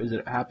in two is that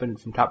it happened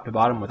from top to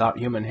bottom without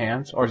human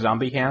hands or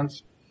zombie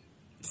hands.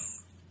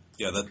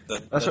 Yeah,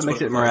 That's what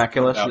makes it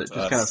miraculous. Out That it to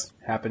just kind of us.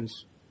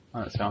 happens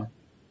on its own.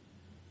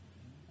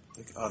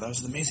 Like, oh, that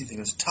was the amazing thing.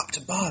 It was top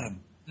to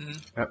bottom.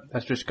 Yep,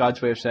 that's just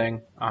God's way of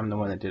saying, I'm the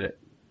one that did it.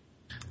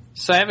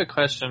 So I have a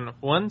question.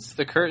 Once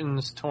the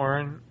curtain's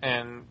torn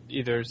and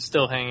either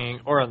still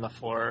hanging or on the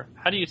floor,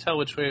 how do you tell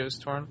which way it was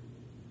torn?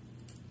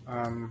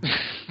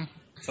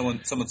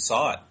 Someone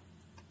saw it.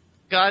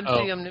 God's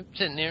Oh. the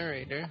omnipotent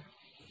narrator.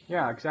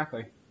 Yeah,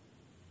 exactly.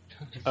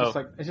 Oh.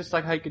 It's just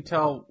like how you could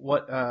tell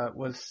what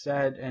was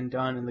said and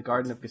done in the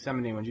Garden of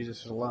Gethsemane when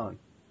Jesus was alone.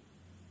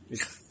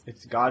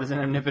 It's God is an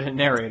omnipotent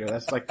narrator.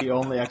 That's like the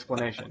only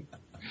explanation.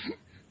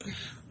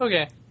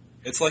 Okay.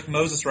 It's like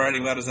Moses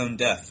writing about his own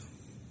death.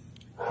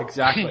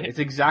 Exactly. It's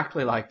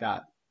exactly like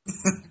that.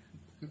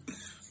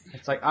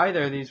 It's like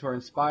either these were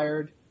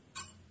inspired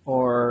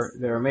or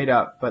they were made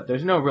up, but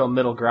there's no real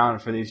middle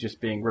ground for these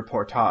just being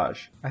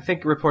reportage. I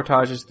think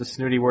reportage is the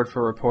snooty word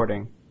for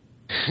reporting.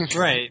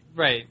 Right.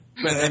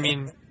 But, I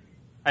mean,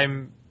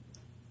 I'm...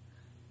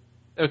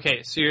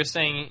 Okay, so you're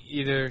saying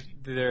either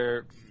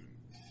they're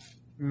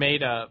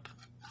made up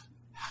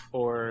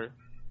or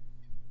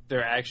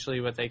they're actually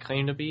what they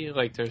claim to be?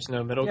 Like, there's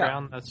no middle Yeah.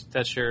 ground?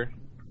 That's your...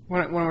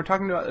 When we're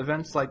talking about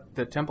events like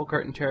the temple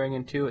curtain tearing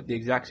in two at the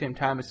exact same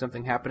time as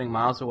something happening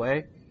miles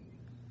away,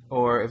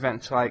 or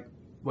events like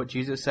what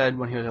Jesus said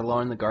when he was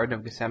alone in the Garden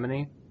of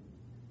Gethsemane,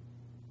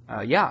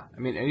 yeah, I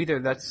mean, either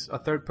that's a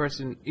third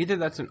person, either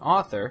that's an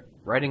author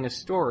writing a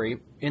story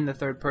in the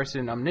third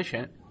person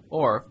omniscient,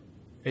 or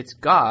it's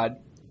God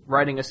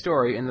writing a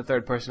story in the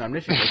third person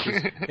omniscient, which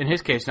is, in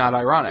his case, not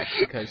ironic,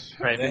 because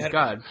Right. he's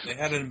God. They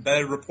had an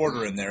embedded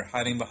reporter in there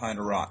hiding behind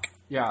a rock.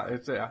 Yeah,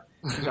 it's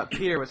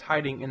Peter was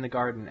hiding in the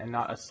garden and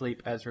not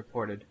asleep as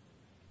reported.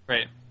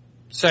 Right.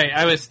 Sorry,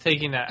 I was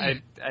taking that.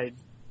 I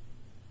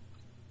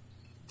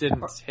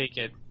didn't take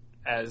it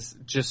as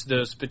just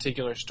those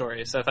particular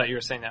stories. I thought you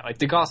were saying that. Like,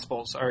 the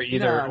Gospels are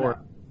either No. or.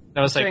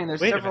 I was like, saying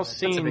there's wait a several minute,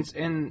 that's a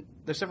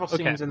big-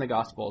 scenes in the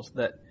Gospels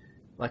that,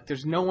 like,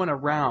 there's no one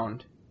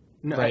around.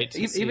 No, Right,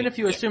 even if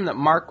you assume that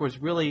Mark was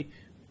really,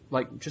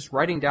 like, just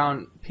writing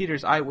down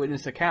Peter's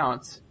eyewitness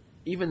accounts,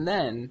 even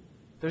then,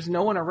 there's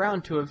no one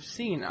around to have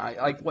seen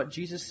like what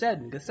Jesus said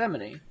in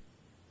Gethsemane.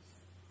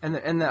 And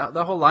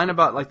the whole line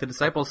about, like, the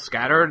disciples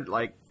scattered,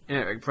 like,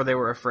 for they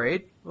were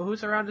afraid. Well,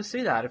 who's around to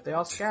see that if they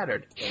all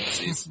scattered?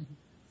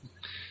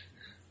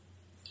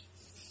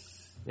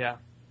 Yeah.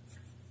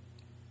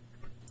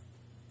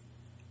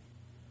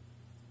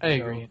 I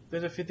agree. So,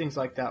 there's a few things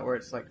like that where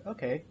it's like,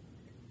 okay,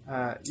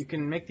 you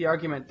can make the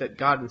argument that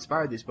God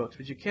inspired these books,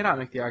 but you cannot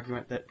make the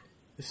argument that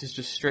this is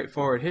just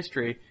straightforward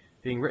history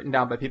being written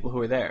down by people who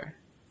were there.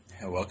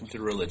 Yeah, welcome to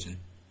religion.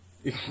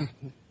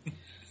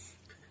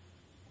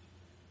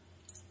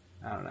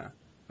 I don't know.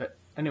 But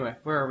anyway,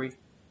 where are we?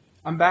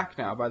 I'm back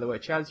now, by the way.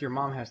 Chaz, your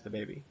mom has the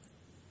baby.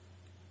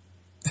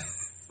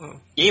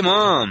 Yay,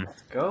 Mom!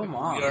 Go,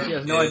 Mom. We are She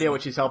has no in- idea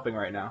what she's helping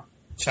right now.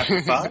 Chapter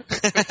 5?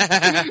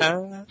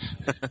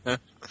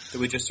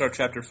 Did we just start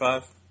chapter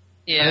 5? I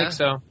Yeah. think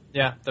so.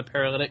 Yeah, the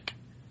paralytic.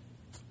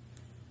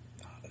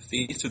 A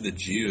feast of the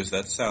Jews.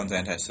 That sounds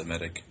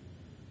anti-Semitic.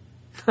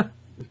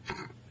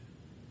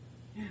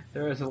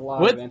 There is a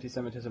lot What? of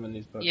anti-Semitism in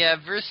these books. Yeah,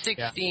 verse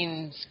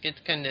 16 gets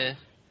kind of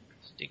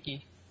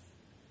sticky.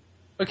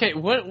 Okay,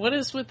 what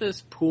is with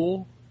this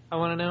pool? I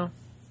want to know.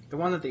 The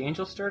one that the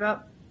angel stirred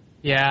up?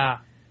 Yeah.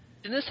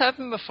 Didn't this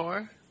happen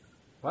before?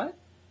 What?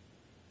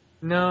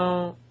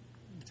 No.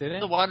 Did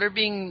The it? water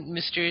being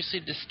mysteriously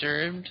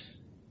disturbed?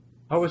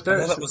 Oh, was I there?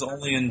 thought that was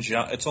only in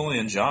John. It's only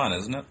in John,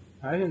 isn't it?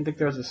 I didn't think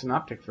there was a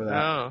synoptic for that.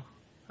 Oh.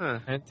 Huh.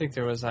 I didn't think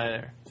there was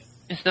either.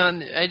 It's not.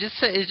 It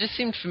just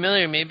seemed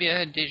familiar. Maybe I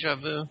had deja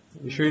vu.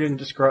 You sure you didn't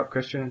just grow up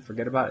Christian and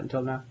forget about it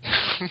until now?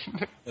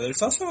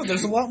 There's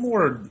a lot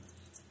more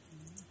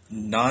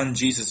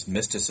non-Jesus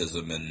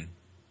mysticism in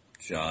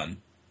John.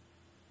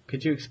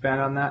 Could you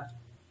expand on that?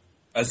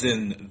 As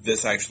in,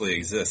 this actually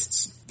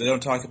exists. They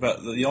don't talk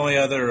about the only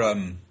other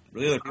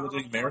really other people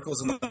doing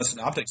miracles in the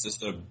synoptics is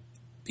the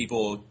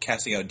people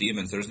casting out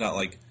demons. There's not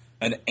like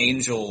an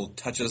angel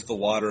touches the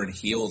water and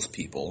heals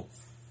people.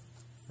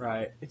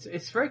 Right.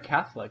 It's very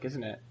Catholic,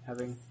 isn't it?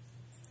 Having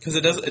Because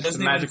it doesn't a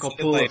even magical say,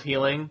 pool like, of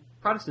healing.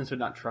 Protestants would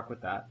not truck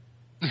with that.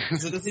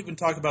 'cause it doesn't even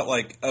talk about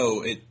like,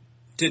 oh, they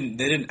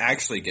didn't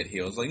actually get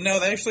healed. It's like, no,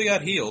 they actually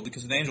got healed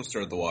because an angel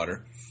stirred the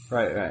water.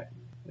 Right.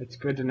 It's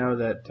good to know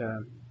that.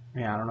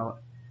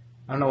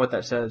 I don't know what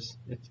that says.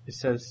 It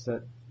says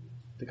that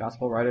the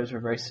gospel writers are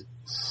very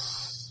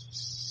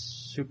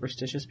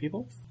superstitious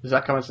people. Does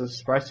that come as a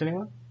surprise to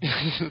anyone?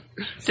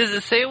 Does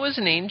it say it was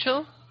an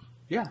angel?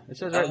 Yeah, it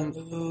says right in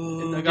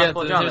the yeah,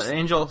 Gospel of John there's- that an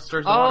angel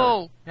stirs the water.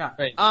 Oh, Yeah.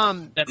 Right.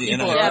 That The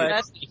people NIV. are Yeah,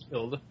 actually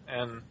healed,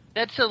 and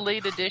that's a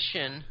late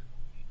addition.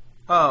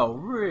 Oh,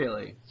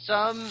 really?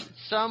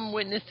 Some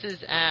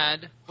witnesses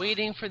add,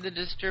 waiting for the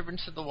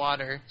disturbance of the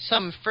water.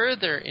 Some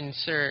further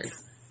insert,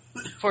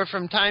 for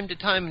from time to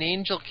time an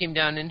angel came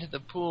down into the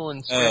pool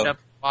and stirred Oh. up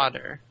the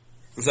water.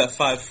 Was that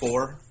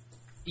 5:4?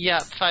 Yeah,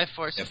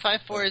 5-4. So Yep,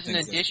 5-4 is I an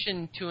think so.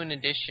 addition to an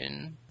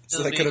addition. So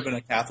It'll that be- could have been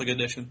a Catholic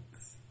edition.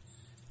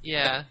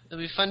 Yeah, it'll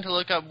be fun to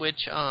look up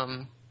which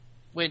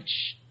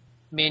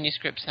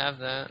manuscripts have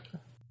that.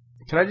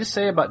 Can I just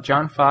say about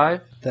John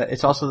 5 that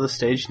it's also the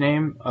stage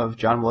name of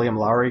John William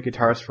Lowry,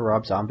 guitarist for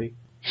Rob Zombie?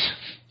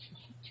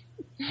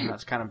 And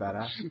that's kind of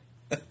badass.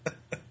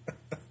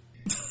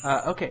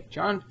 Okay,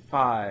 John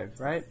 5,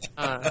 right?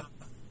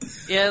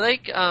 Yeah,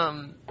 like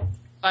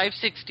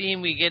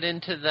 5:16 we get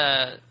into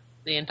the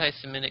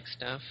anti-Semitic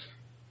stuff.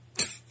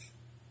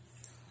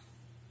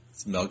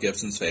 It's Mel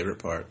Gibson's favorite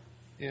part.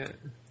 Yeah.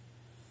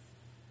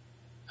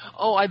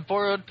 Oh, I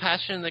borrowed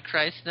Passion of the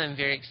Christ and I'm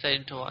very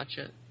excited to watch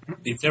it.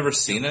 You've never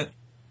seen it?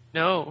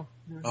 No.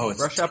 Oh, it's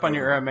Brush up on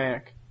your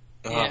Aramaic.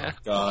 Oh Yeah.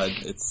 God,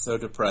 it's so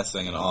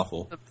depressing and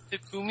awful.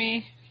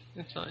 Takumi?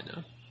 That's all I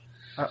know.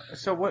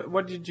 So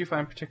what did you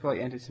find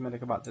particularly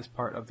anti-Semitic about this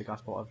part of the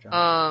Gospel of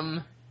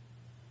John?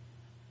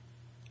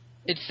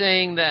 It's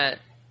saying that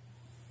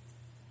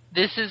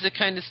this is the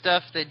kind of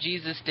stuff that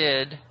Jesus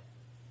did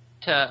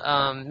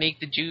to make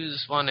the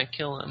Jews want to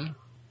kill him.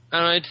 I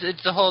don't know.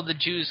 It's the whole "the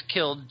Jews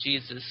killed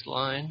Jesus"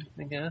 line,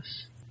 I guess.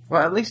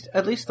 Well, at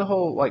least the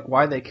whole like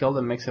why they killed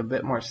him makes a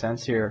bit more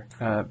sense here,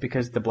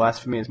 because the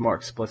blasphemy is more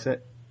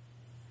explicit.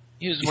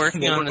 He was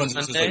working on the Everyone's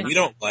just Sunday. like, we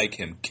don't like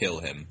him, kill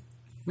him.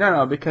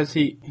 No, because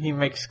he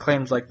makes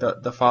claims like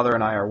the Father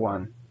and I are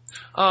one.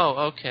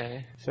 Oh,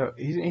 okay. So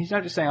he's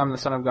not just saying I'm the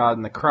Son of God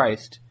and the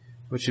Christ,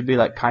 which would be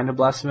like kind of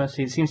blasphemous.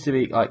 He seems to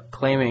be like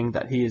claiming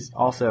that he is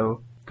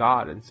also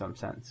God in some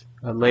sense.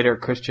 A later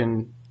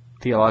Christian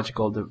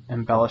theological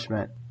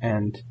embellishment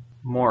and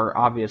more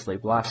obviously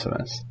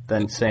blasphemous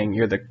than saying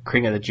you're the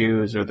King of the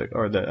Jews or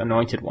the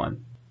Anointed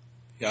One.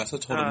 He also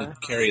told him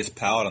to carry his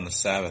pallet on the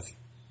Sabbath.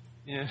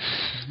 Yeah.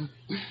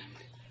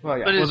 Well,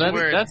 yeah. But well, his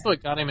word. that's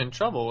what got him in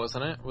trouble,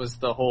 wasn't it? Was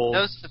the whole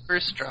That was the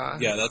first straw.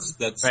 Yeah,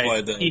 that's Right.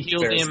 why the He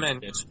healed Pharisees him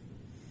and- did.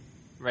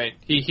 right?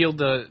 He healed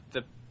the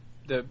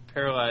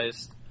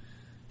paralyzed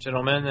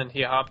gentleman, and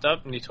he hopped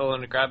up and he told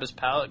him to grab his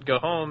pallet, go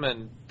home,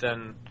 and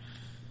then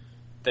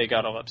they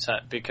got all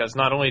upset because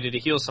not only did he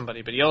heal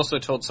somebody, but he also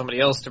told somebody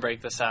else to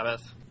break the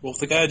Sabbath. Well, if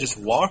the guy had just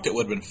walked, it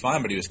would have been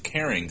fine, but he was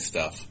carrying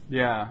stuff.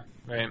 Yeah.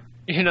 Right.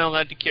 You're not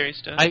allowed to carry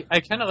stuff.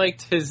 I kind of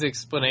liked his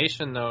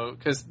explanation, though,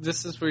 because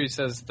this is where he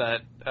says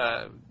that,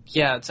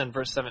 it's in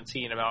verse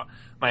 17 about,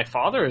 my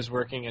father is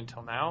working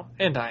until now,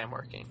 and I am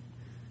working.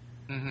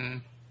 Mm-hmm.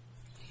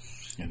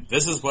 And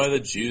this is why the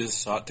Jews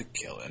sought to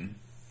kill him.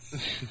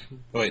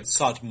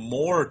 Sought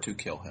more to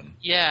kill him.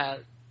 Yeah,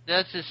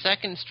 that's his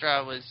second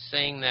straw, was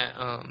saying that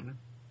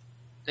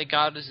that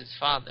God was his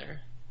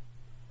father.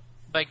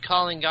 By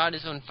calling God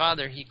his own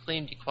father, he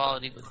claimed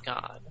equality with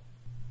God.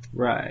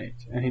 Right.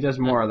 And he does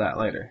more of that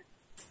later.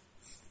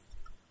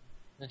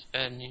 That's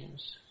bad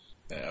news.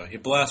 He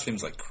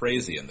blasphemes like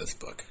crazy in this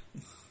book.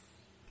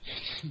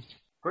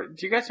 Do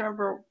you guys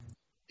remember?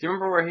 Do you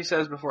remember where he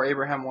says before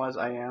Abraham was,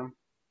 I am?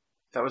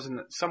 That was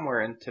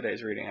somewhere in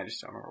today's reading. I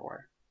just don't remember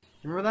where.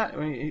 Remember that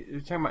when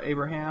you're talking about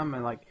Abraham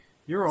and they're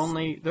you're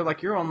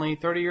only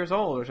 30 years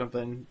old or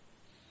something.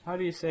 How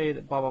do you say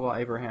that? Blah blah blah.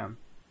 Abraham.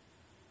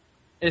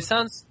 It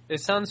sounds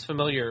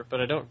familiar,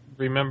 but I don't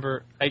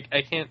remember.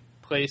 I can't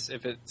place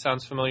if it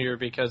sounds familiar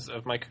because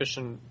of my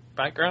Christian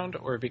background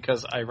or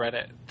because I read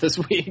it this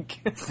week.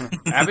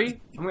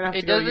 Abby, I'm gonna have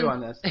to go to you on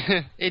this.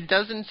 It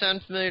doesn't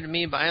sound familiar to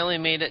me, but I only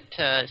made it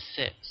to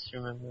 6.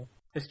 Remember?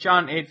 It's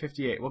John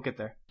 8:58. We'll get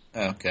there.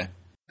 Oh, okay.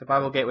 The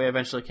Bible Gateway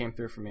eventually came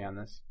through for me on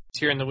this. It's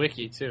here in the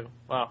wiki too.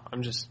 Wow,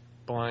 I'm just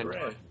blind.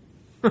 Right.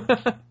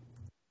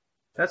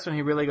 That's when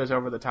he really goes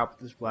over the top with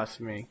this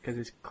blasphemy, because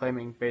he's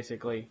claiming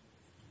basically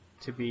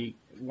to be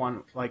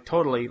one,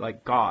 totally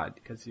like God,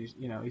 because he's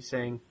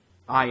saying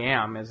I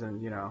am, as in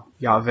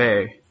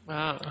Yahweh.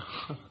 Wow.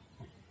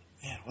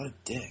 Man, what a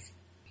dick.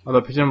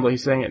 Although presumably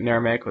he's saying it in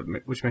Aramaic,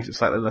 which makes it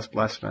slightly less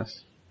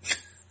blasphemous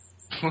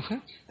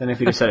than if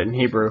he just said it in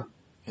Hebrew.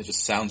 It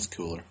just sounds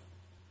cooler.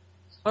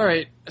 All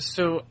right.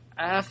 So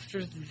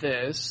after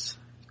this,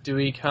 do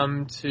we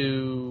come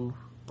to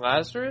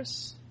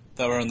Lazarus?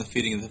 Thought we were on the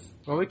feeding of the...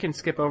 Well, we can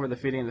skip over the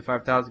feeding of the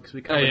 5,000 because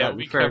we covered that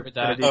in fair covered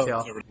that. bit of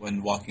detail.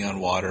 When walking on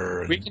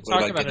water. And We can what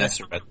talk about it.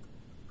 Gennesaret?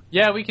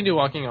 Yeah, we can do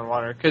walking on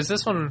water because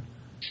this one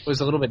was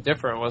a little bit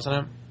different,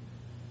 wasn't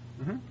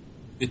it?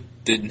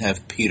 It didn't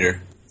have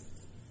Peter.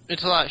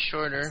 It's a lot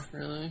shorter,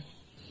 really.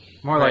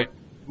 More Right.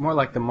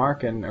 like the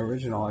Markan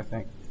original, I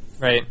think,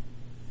 Right.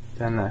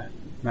 than the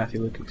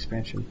Matthew Luke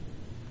expansion.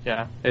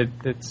 Yeah.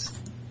 It's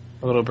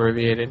a little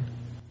abbreviated.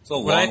 It's a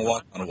long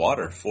walk on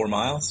water. 4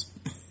 miles?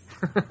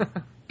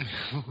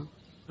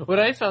 What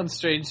I found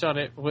strange on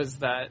it was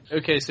that,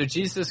 okay, so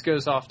Jesus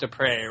goes off to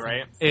pray,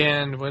 right?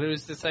 And what do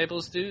his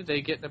disciples do?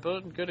 They get in a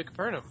boat and go to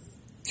Capernaum.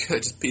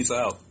 Just peace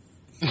out.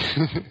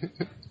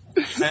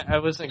 I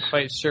wasn't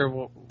quite sure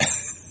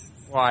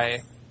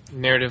why,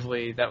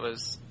 narratively, that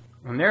was...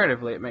 Well,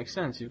 narratively, it makes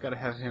sense. You've got to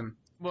have him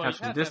Well, have you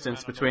some have to have distance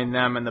him out on the between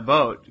them and the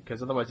boat,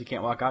 because otherwise you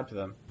can't walk out to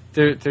them.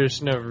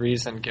 There's no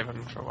reason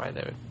given for why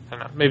they would... I don't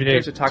know. Maybe they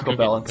There's a Taco go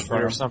Bell get in food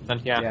or Capernaum.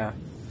 something. Yeah.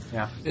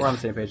 Yeah. We're on the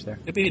same page there.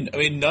 I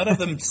mean, none of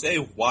them say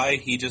why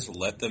he just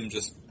let them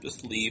just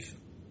leave.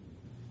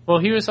 Well,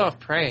 he was off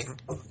praying.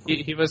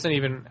 He wasn't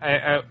even...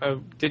 I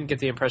didn't get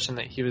the impression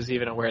that he was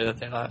even aware that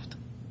they left.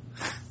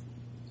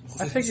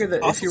 I figure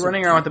that if you're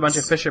running around with a bunch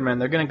of fishermen,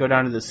 they're going to go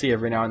down to the sea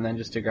every now and then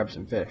just to grab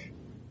some fish.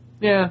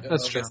 Yeah,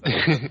 that's true.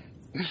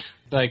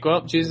 Like,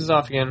 well, Jesus is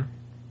off again.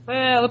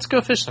 Let's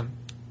go fishing.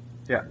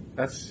 Yeah,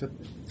 that's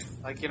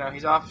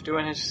he's off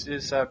doing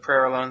his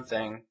prayer alone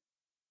thing.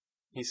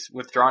 He's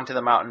withdrawn to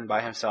the mountain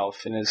by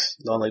himself in his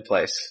lonely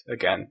place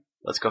again.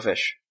 Let's go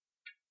fish.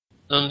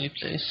 Lonely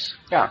place.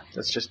 Yeah,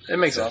 it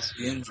makes sense.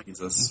 In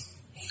Jesus.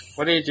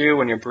 What do you do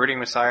when your brooding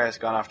Messiah has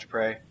gone off to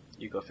pray?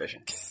 You go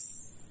fishing.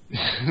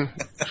 To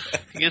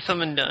get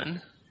something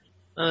done.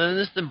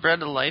 This is the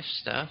bread of life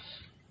stuff.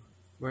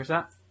 Where's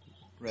that?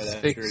 Right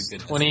after Six,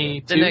 goodness.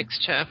 22. The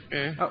next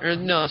chapter. Oh. Or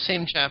no,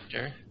 same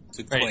chapter.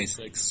 To Right.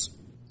 26.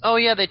 Oh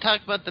yeah, they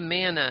talk about the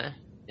manna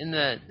in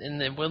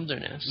the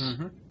wilderness.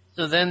 Mm-hmm.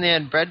 So then they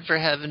had bread for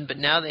heaven, but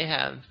now they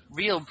have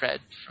real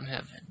bread from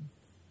heaven,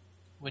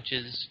 which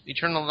is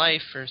eternal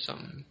life or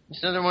something.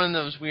 It's another one of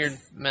those weird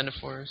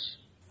metaphors.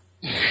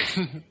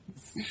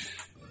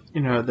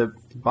 The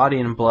body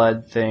and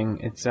blood thing,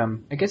 it's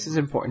I guess it's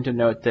important to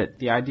note that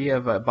the idea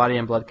of a body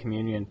and blood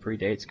communion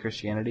predates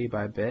Christianity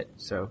by a bit,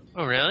 so...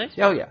 Oh really?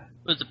 Oh, yeah.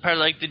 Was it part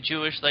of the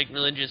Jewish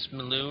religious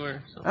milieu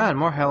or something? And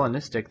more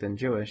Hellenistic than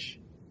Jewish.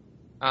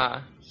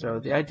 Ah. So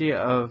the idea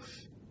of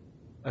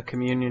a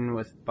communion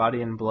with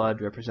body and blood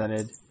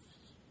represented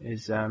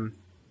is,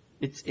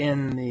 it's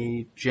in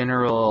the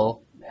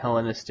general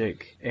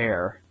Hellenistic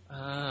air.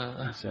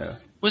 Ah. So,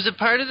 Was it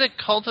part of the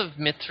cult of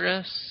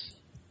Mithras?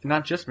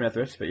 not just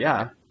Mithras, but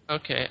yeah.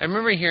 Okay, I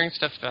remember hearing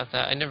stuff about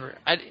that. I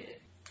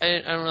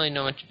don't really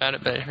know much about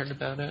it, but I heard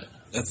about it.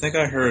 I think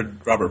I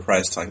heard Robert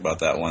Price talk about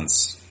that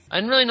once. I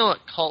didn't really know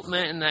what cult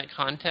meant in that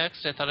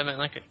context. I thought it meant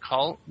a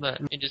cult,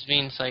 but it just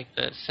means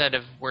the set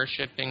of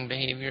worshipping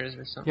behaviors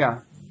or something. Yeah.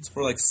 It's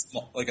more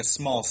like a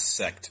small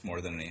sect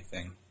more than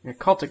anything. Yeah,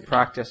 cultic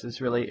practice is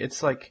really,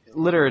 it's like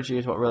liturgy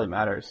is what really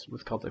matters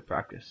with cultic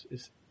practice.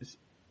 It's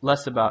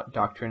less about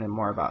doctrine and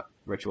more about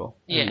ritual.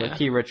 And Yeah. the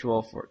key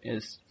ritual for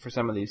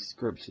some of these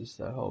groups is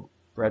the whole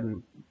bread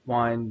and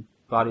wine,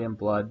 body and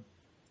blood.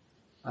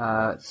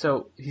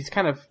 So he's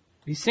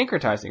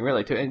syncretizing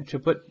really, to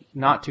put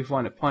not too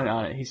fine a point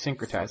on it, he's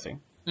syncretizing.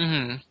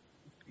 Mm-hmm.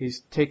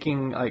 He's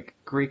taking like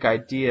Greek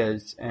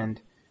ideas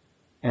and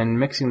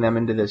mixing them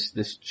into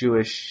this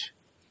Jewish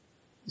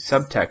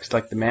subtext,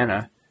 like the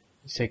manna.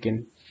 He's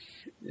taking,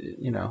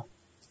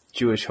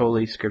 Jewish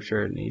holy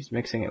scripture, and he's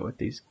mixing it with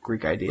these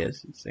Greek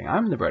ideas and saying,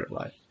 "I'm the bread of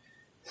life."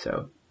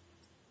 So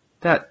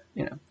that,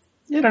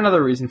 yet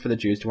another reason for the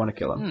Jews to want to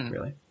kill him,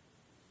 really.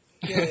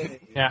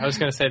 Yeah, I was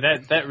going to say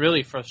that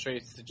really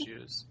frustrates the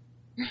Jews.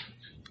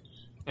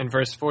 In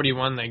verse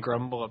 41, they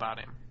grumble about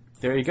him.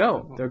 There you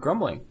go. They're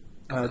grumbling,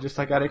 just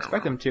like I'd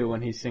expect them to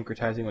when he's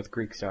syncretizing with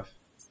Greek stuff.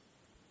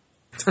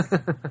 And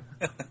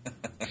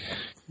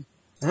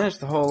there's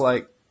the whole,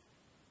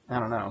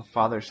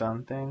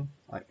 father-son thing.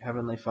 Like,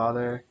 Heavenly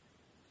Father.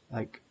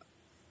 Like,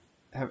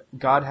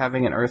 God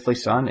having an earthly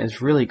son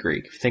is really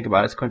Greek. If you think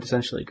about it, it's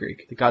quintessentially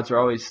Greek. The gods are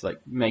always,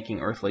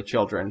 making earthly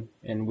children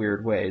in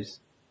weird ways.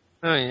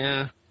 Oh,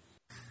 yeah.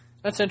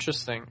 That's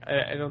interesting.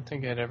 I don't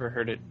think I'd ever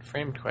heard it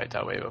framed quite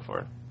that way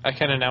before. I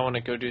kind of now want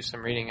to go do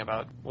some reading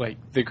about,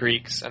 the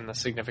Greeks and the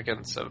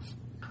significance of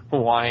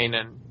wine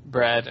and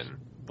bread and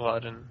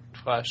blood and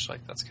flesh.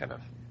 That's kind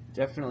of...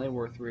 Definitely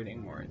worth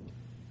reading more.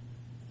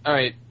 All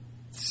right,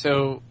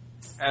 so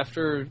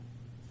after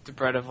the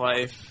bread of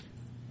life,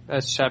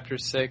 that's chapter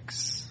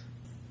 6.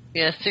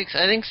 Yeah, 6.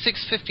 I think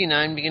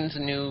 659 begins a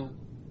new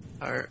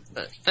part.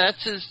 But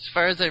that's as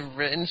far as I've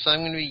written, so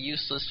I'm going to be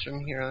useless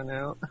from here on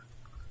out.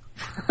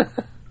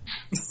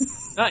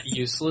 Not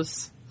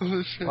useless.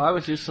 Well, I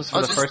was useless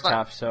for the first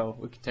half, so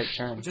we could take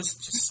turns.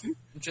 Just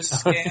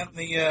scan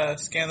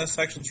the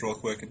sections real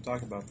quick and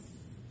talk about them.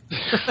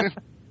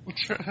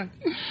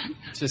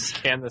 Just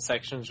scan the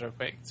sections real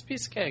quick. It's a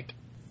piece of cake.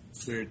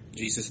 It's weird.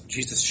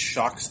 Jesus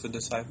shocks the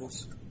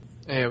disciples.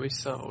 Yeah, we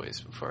saw a ways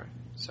before.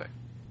 Sorry.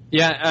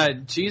 Yeah,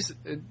 Jesus.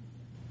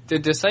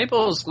 Did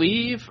disciples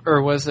leave,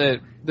 or was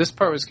it? This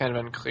part was kind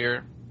of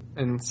unclear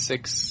in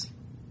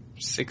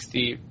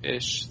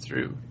 660-ish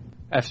through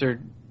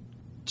after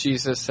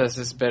Jesus says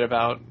this bit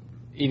about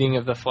eating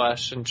of the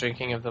flesh and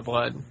drinking of the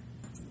blood.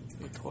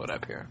 Let me pull it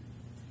up here.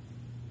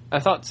 I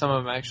thought some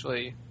of them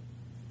actually.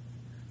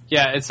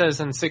 Yeah, it says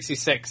in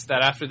 66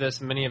 that after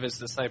this, many of his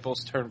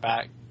disciples turned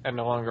back and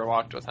no longer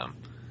walked with him.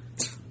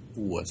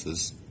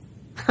 Wusses.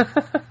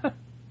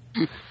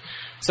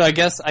 So I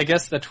guess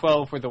the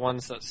 12 were the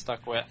ones that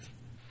stuck with.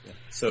 Yeah.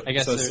 So I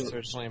guess so there's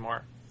originally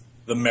more.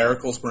 The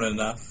miracles weren't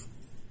enough.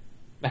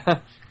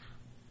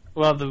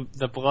 Well,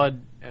 the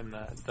blood and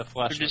the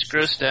flesh. They're just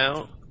grossed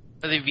out.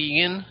 Are they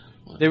vegan?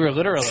 They were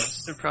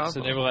literalists. Their problem.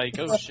 So they were like,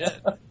 "Oh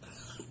shit."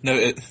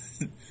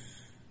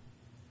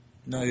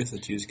 No, I guess the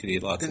Jews could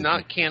eat lots. They're of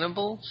not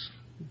cannibals?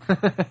 I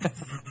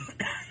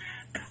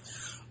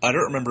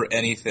don't remember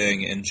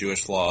anything in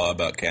Jewish law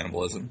about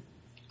cannibalism.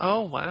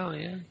 Oh, wow,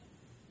 yeah.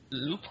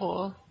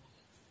 Loophole.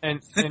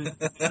 And in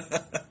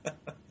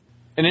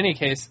any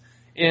case,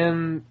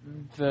 in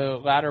the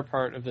latter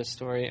part of this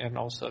story, and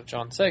also of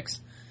John 6,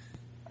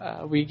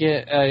 we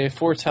get a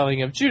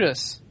foretelling of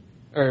Judas.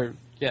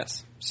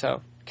 Because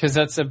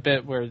that's a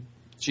bit where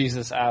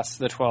Jesus asks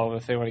the 12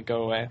 if they want to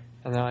go away.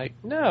 And they're like,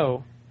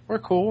 no, we're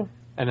cool.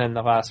 And then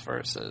the last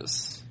verse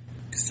is...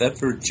 Except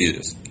for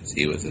Judas, because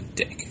he was a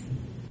dick.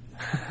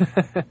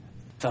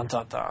 Dun,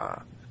 dun,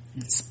 dun.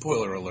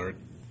 Spoiler alert.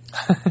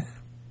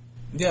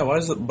 Yeah, why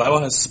does the Bible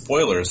have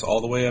spoilers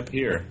all the way up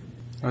here?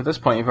 Well, at this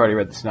point, you've already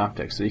read the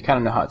Synoptics, so you kind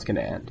of know how it's going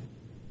to end.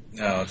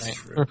 No, it's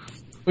true.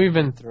 We've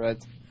been through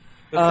it.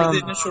 But for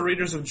the initial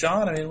readers of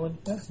John,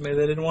 maybe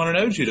they didn't want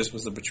to know Judas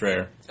was the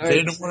betrayer.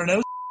 They didn't want to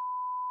know.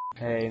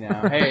 Hey,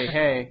 now. Hey.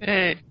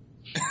 Hey.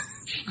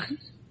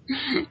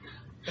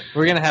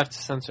 We're going to have to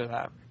censor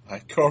that.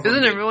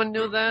 Doesn't everyone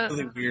know that?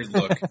 Really weird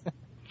look.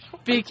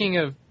 Speaking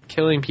of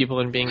killing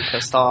people and being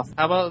pissed off,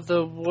 how about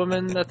the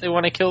woman that they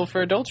want to kill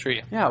for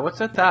adultery? Yeah, what's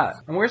with that?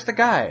 And where's the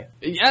guy?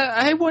 Yeah,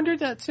 I wondered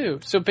that too.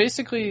 So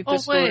basically, the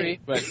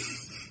story... But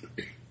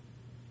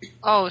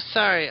Oh,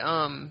 sorry,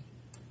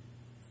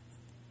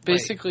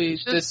 basically,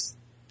 this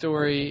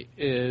story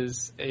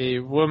is a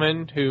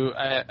woman who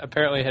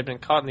apparently had been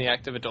caught in the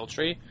act of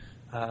adultery.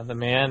 The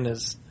man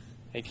is,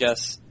 I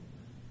guess...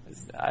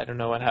 I don't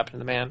know what happened to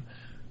the man.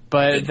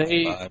 But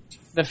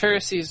the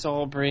Pharisees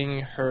all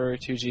bring her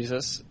to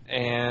Jesus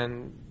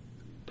and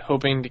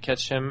hoping to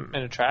catch him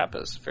in a trap,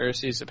 as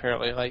Pharisees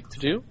apparently like to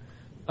do,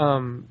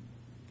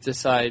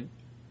 decide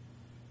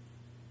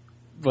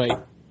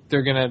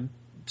they're gonna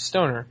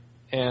stone her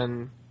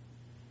and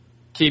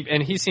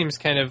he seems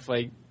kind of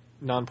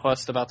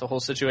nonplussed about the whole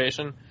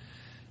situation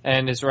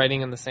and is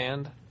writing in the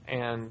sand,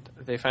 and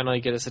they finally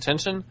get his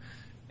attention,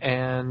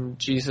 and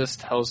Jesus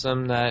tells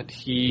them that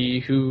he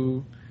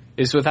who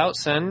is without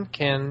sin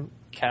can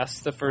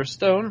cast the first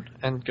stone,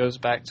 and goes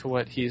back to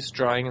what he's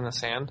drawing in the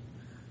sand.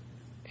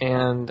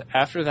 And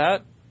after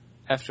that,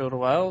 after a little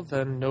while,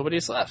 then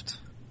nobody's left.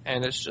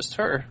 And it's just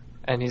her.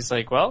 And he's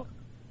like, well,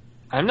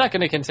 I'm not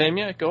going to contain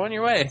you. Go on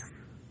your way.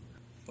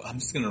 Well, I'm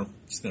just gonna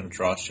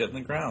draw shit in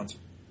the ground.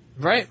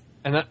 Right.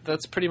 And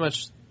that's pretty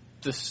much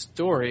the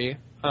story.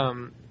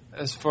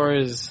 As far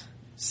as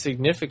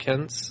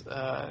significance,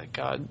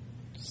 God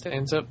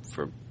stands up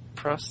for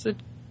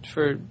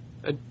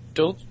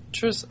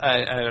adulteress?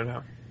 I don't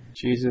know.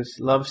 Jesus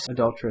loves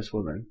adulterous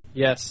women.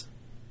 Yes.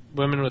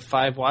 Women with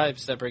 5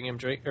 wives that bring him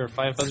drink, or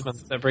 5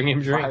 husbands that bring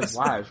him drinks.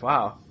 5 wives,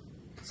 wow.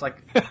 It's like,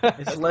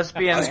 it's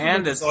lesbian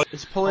and it's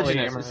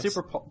polygynous. It's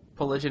super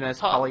polygynous,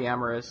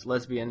 polyamorous,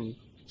 lesbian,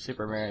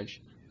 super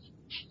marriage.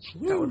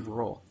 That would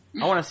rule.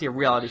 I want to see a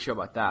reality show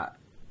about that.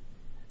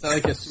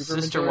 Like a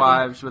super Sister majority?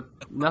 wives with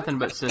nothing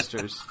but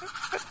sisters.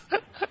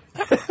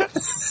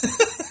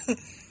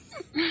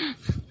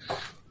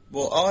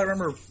 Well, all I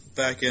remember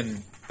back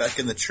in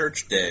the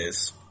church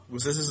days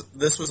was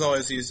this was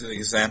always used as an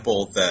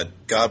example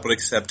that God would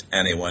accept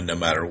anyone no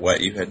matter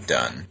what you had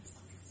done.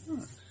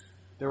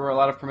 There were a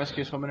lot of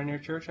promiscuous women in your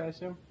church, I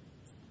assume?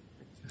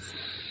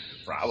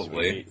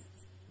 Probably.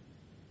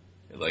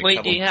 Like,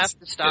 Wait, do you have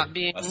to stop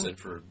being... busted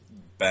for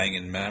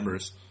banging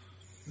members?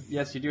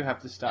 Yes, you do have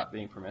to stop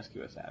being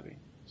promiscuous, Abby.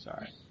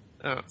 Sorry.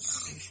 Oh.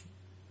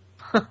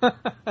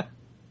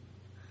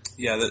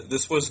 Yeah,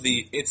 this was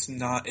the it's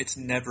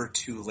never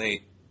too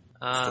late.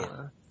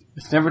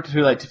 It's never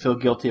too late to feel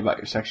guilty about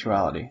your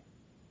sexuality.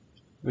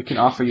 We can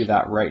offer you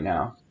that right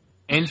now.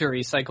 And your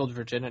recycled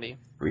virginity.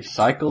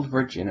 Recycled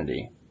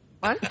virginity.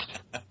 What?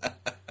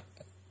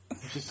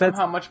 Which is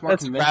somehow much more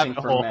that's convincing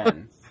rabbit for hole.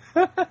 men.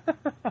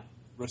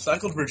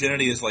 Recycled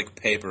virginity is like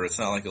paper. It's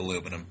not like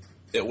aluminum.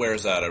 It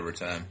wears out over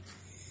time.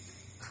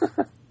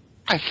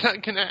 I'm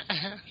not gonna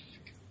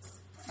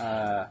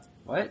ask.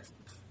 What?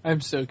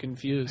 I'm so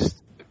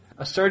confused.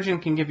 A surgeon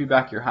can give you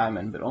back your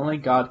hymen, but only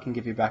God can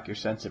give you back your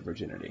sense of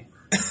virginity.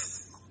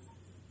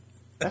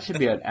 That should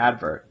be an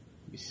advert.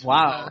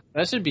 Wow.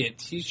 That should be a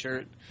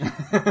t-shirt.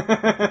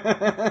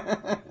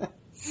 That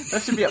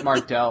should be at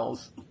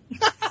Martell's.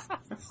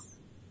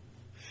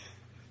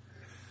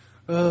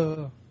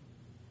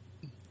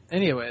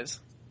 Anyways.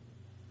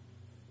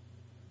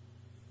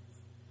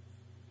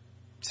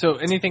 So,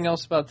 anything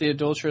else about the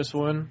adulterous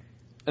woman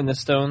and the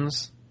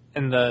stones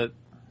and the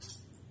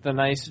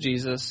nice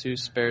Jesus who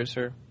spares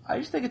her? I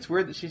just think it's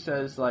weird that she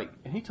says, like,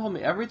 and he told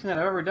me everything that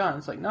I've ever done.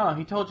 It's like, no,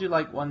 he told you,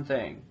 like, one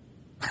thing.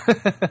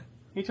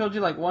 He told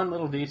you, like, one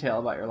little detail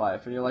about your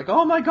life, and you're like,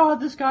 oh my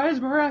god, this guy is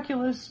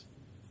miraculous.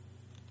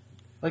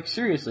 Like,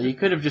 seriously, he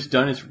could have just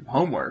done his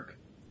homework.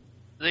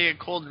 Like a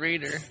cold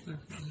reader.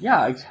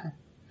 Yeah,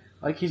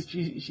 like,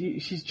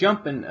 she's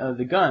jumping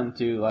the gun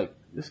to, like,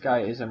 this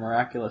guy is a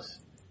miraculous,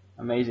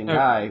 amazing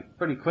guy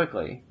pretty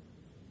quickly.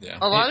 Yeah.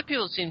 A lot of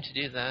people seem to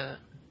do that.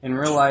 In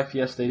real life,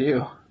 yes, they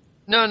do.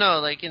 No,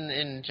 like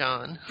in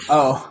John.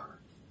 Oh.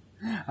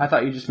 I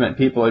thought you just meant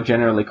people are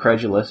generally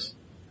credulous,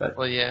 but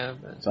Well, yeah,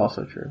 but... it's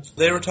also true.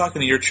 They were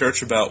talking to your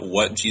church about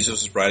what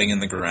Jesus was writing in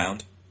the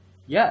ground.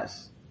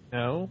 Yes.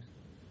 No.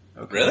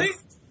 Okay. Really?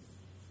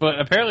 But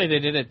apparently they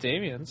did at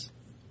Damien's.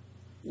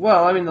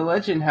 Well, I mean, the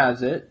legend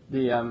has it.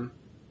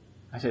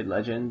 I said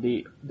legend.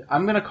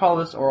 I'm going to call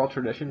this oral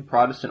tradition,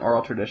 Protestant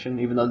oral tradition,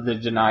 even though they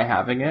deny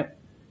having it.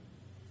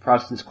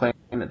 Protestants claim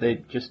that they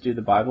just do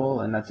the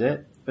Bible and that's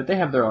it. But they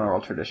have their own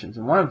oral traditions.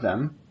 And one of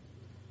them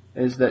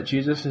is that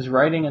Jesus is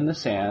writing in the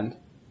sand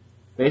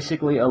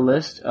basically a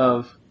list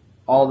of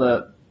all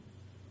the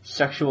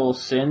sexual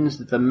sins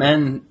that the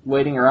men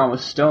waiting around with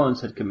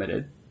stones had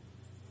committed.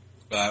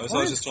 I was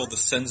always just told the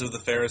sins of the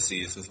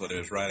Pharisees is what he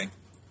was writing.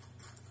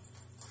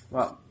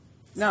 Well,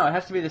 no, it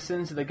has to be the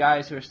sins of the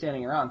guys who are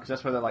standing around, because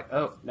that's where they're like,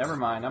 oh, never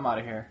mind, I'm out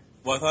of here.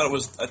 Well, I thought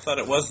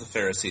it was the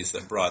Pharisees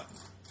that brought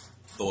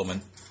the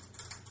woman.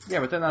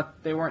 Yeah,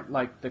 but they weren't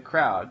like the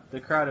crowd. The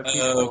crowd of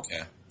people. Oh,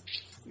 okay.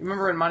 You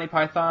remember in Monty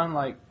Python,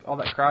 like, all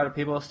that crowd of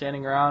people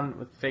standing around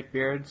with fake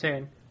beards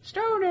saying,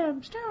 stone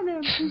him, stone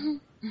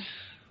him.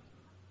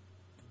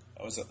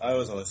 I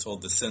was always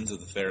told the sins of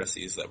the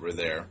Pharisees that were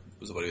there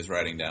was what he was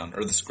writing down,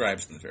 or the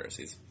scribes and the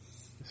Pharisees.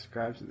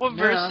 Describes What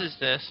verse is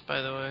this,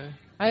 by the way?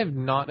 I have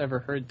not ever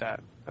heard that.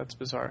 That's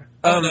bizarre.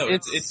 Oh no,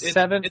 it's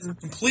 7... It's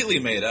completely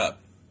made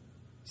up.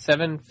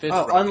 7:50.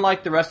 Oh,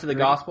 unlike the rest of the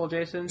gospel,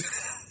 Jason?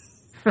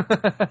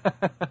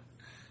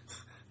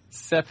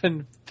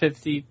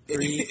 7:53.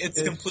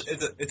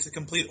 It's a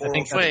complete oral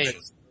think tradition.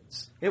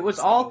 It was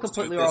all It's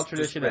completely this- oral this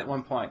tradition written. at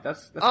one point.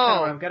 That's kind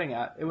of what I'm getting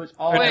at. It was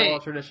all Wait. oral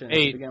tradition to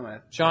 8. begin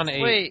with. John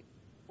 8.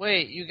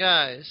 Wait, you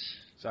guys.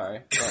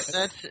 Sorry.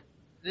 But,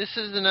 This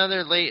is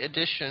another late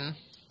edition.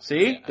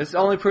 see? This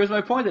only proves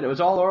my point that it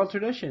was all oral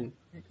tradition.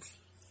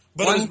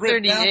 But it was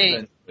written down 138.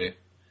 eventually.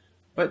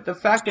 But the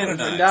fact that it was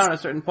written Canonized. down at a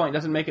certain point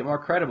doesn't make it more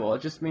credible.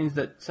 It just means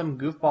that some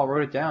goofball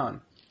wrote it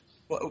down.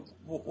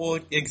 Well,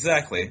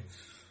 exactly.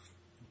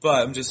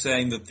 But I'm just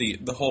saying that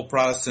the whole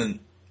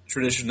Protestant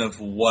tradition of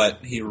what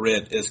he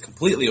writ is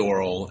completely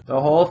oral. The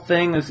whole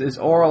thing is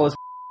oral as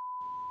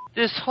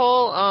This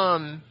whole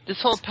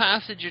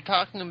passage you're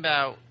talking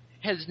about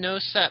has no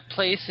set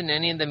place in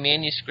any of the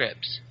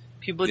manuscripts.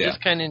 People Yeah.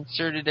 just kind of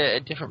inserted it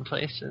at different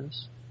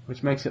places.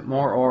 Which makes it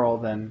more oral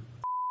than...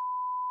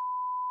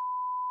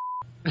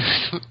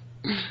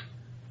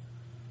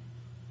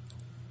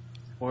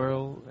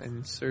 Oral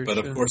insertion.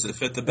 But of course, it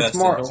fit the best. It's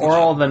more in the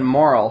oral than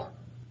moral.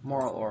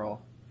 Moral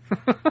oral.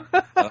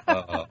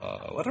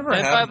 whatever My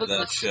happened Bible to that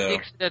just show?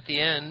 sticks it at the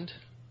end.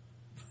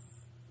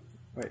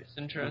 Wait, It's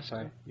I'm interesting.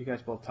 sorry. You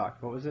guys both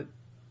talked. What was it?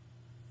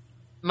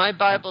 My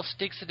Bible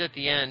sticks it at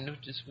the end,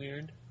 which is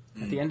weird.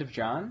 At the end of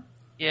John?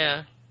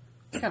 Yeah,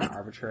 It's kind of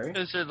arbitrary.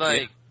 because they're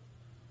like,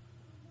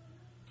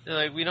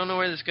 we don't know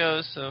where this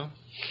goes, so.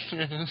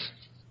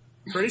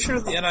 Pretty sure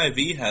the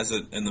NIV has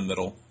it in the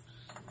middle,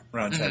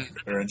 around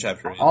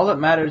chapter 8. All that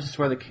matters is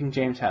where the King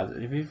James has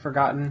it. Have you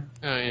forgotten?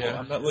 Oh Well, yeah.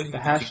 I'm not looking The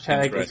at the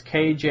hashtag King's is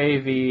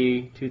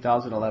KJV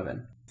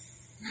 2011.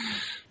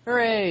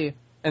 Hooray!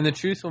 And the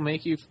truth will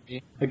make you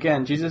free.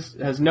 Again, Jesus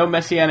has no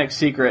messianic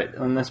secret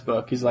in this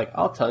book. He's like,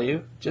 I'll tell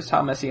you just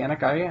how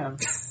messianic I am.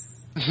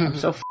 I'm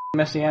so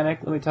messianic,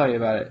 let me tell you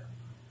about it.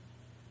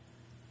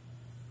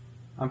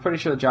 I'm pretty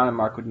sure that John and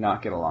Mark would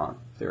not get along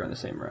if they were in the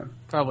same room.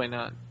 Probably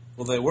not.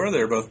 Well, they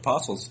were both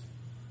apostles.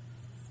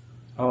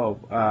 Oh,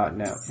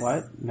 no.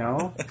 What?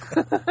 No?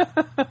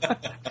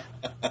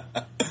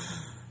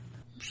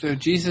 So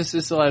Jesus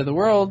is the light of the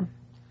world,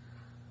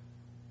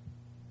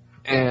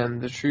 and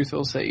the truth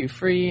will set you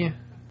free.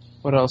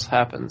 What else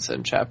happens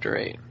in chapter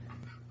 8?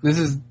 This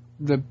is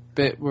the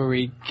bit where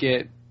we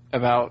get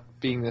about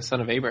being the son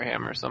of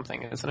Abraham or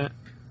something, isn't it?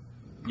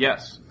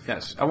 Yes.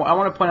 I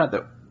want to point out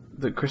that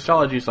the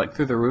Christology is like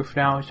through the roof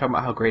now. He's talking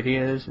about how great he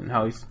is and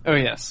how he's... Oh,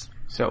 yes.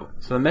 So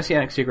the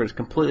messianic secret is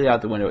completely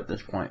out the window at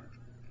this point.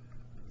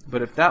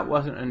 But if that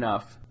wasn't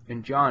enough,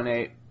 in John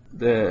 8,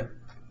 it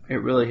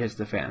really hits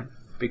the fan.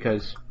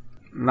 Because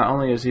not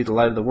only is he the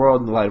light of the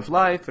world and the light of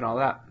life and all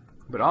that,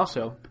 but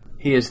also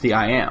he is the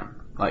I am.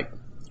 Like,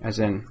 as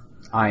in,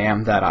 I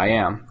am that I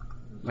am.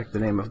 Like the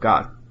name of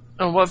God.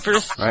 Oh, what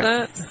verse is Right.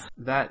 that?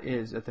 That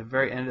is at the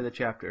very end of the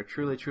chapter.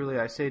 Truly, truly,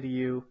 I say to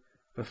you,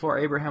 before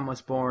Abraham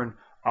was born,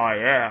 I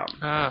am.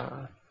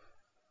 Ah.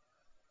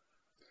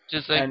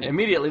 Just like And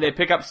immediately they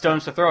pick up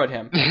stones to throw at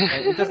him.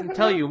 And it doesn't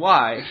tell you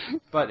why,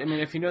 but I mean,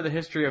 if you know the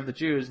history of the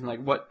Jews and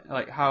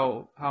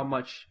how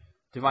much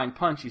divine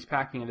punch he's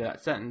packing into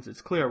that sentence,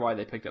 it's clear why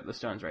they picked up the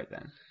stones right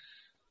then.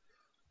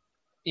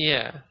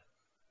 yeah.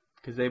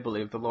 Because they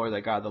believe the Lord,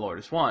 that God, the Lord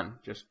is one,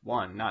 just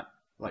one, not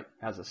like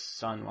has a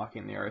son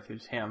walking the earth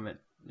who's him at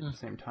the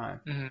same time.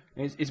 Mhm.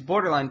 It's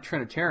borderline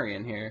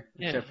Trinitarian here,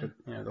 Yeah. except for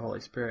the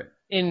Holy Spirit.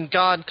 And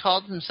God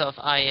called himself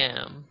I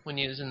am when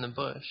he was in the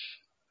bush.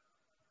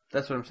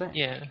 That's what I'm saying.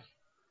 Yeah.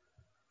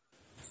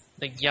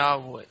 Like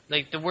Yahweh.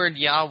 Like the word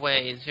Yahweh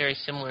is very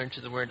similar to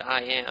the word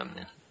I am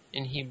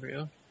in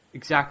Hebrew.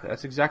 Exactly.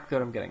 That's exactly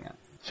what I'm getting at.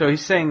 So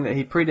he's saying that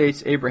he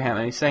predates Abraham,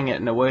 and he's saying it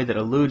in a way that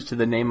alludes to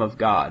the name of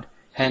God.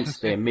 Hence,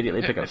 they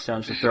immediately pick up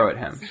stones to throw at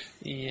him.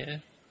 Yeah.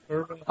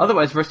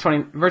 Otherwise,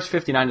 verse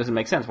 59 doesn't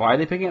make sense. Why are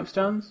they picking up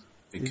stones?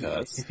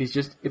 Because If he's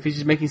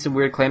just making some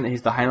weird claim that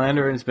he's the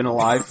Highlander and has been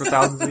alive for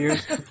thousands of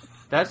years,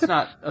 that's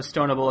not a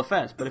stonable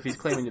offense. But if he's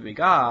claiming to be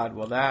God,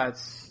 well,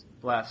 that's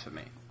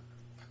blasphemy.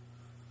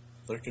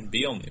 there can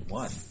be only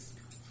one.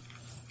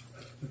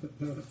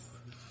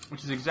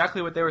 Which is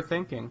exactly what they were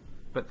thinking,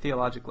 but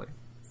theologically.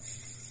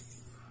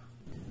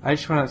 I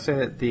just want to say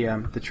that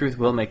the truth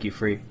will make you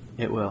free.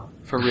 It will.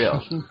 For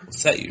real.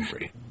 Set you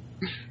free.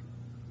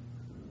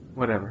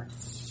 Whatever.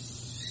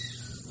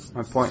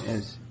 My point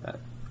is that,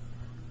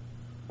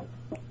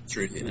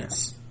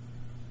 Truthiness.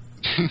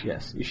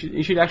 yes,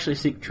 you should actually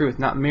seek truth,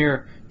 not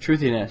mere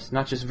truthiness,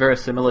 not just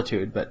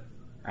verisimilitude, but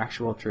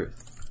actual truth.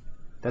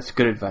 That's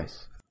good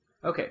advice.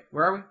 Okay,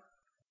 where are we?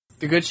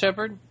 The Good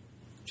Shepherd,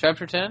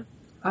 chapter 10.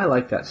 I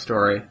like that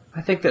story.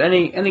 I think that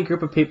any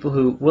group of people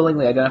who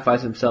willingly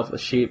identifies themselves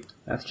as sheep,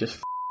 that's just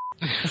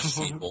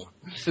Sheeple.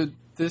 So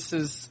this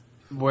is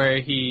where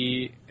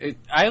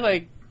I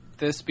like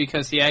this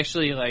because he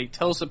actually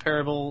tells a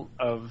parable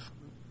of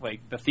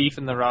the thief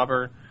and the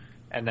robber,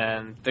 and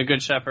then the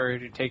good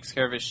shepherd who takes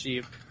care of his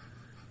sheep,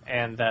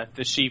 and that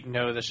the sheep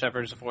know the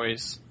shepherd's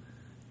voice,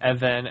 and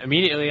then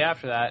immediately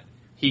after that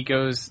he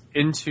goes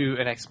into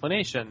an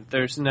explanation.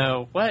 There's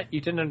no, what? You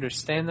didn't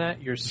understand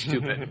that? You're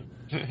stupid.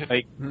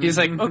 He's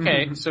like,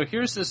 okay, so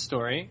here's this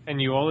story,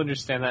 and you all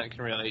understand that and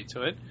can relate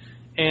to it,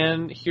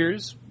 and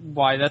here's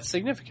why that's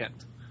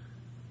significant.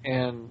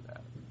 And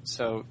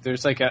so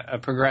there's a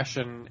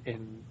progression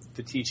in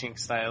the teaching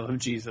style of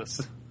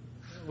Jesus.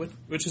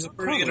 Which is a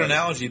pretty good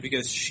analogy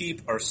because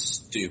sheep are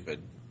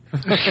stupid.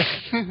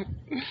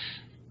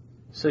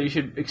 so you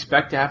should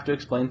expect to have to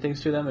explain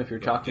things to them if you're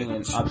talking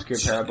in obscure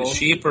parables.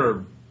 Sheep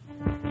are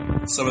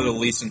some of the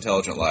least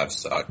intelligent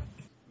livestock.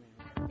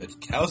 But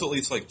cows at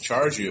least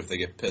charge you if they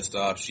get pissed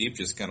off. Sheep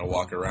just kind of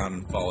walk around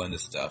and fall into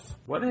stuff.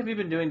 What have you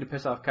been doing to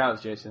piss off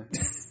cows, Jason?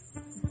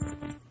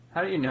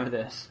 How do you know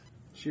this?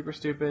 Sheep are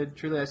stupid.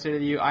 Truly I say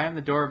to you, I am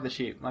the door of the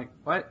sheep. I'm like,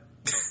 what?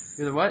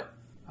 You're the what?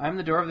 I am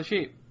the door of the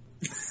sheep.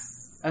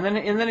 And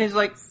then he's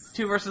like,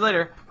 2 verses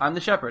later, I'm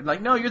the shepherd.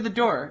 Like, no, you're the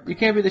door. You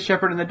can't be the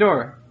shepherd and the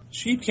door.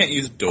 Sheep can't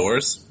use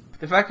doors.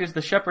 The fact is,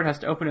 the shepherd has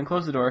to open and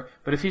close the door,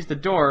 but if he's the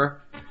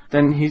door,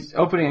 then he's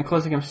opening and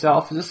closing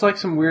himself. Is this like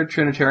some weird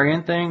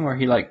Trinitarian thing where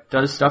he like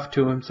does stuff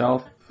to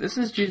himself? This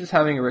is Jesus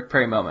having a Rick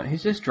Perry moment.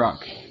 He's just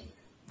drunk.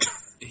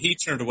 He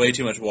turned way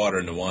too much water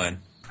into wine.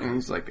 And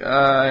he's like,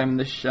 I'm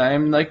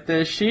like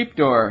the sheep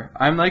door.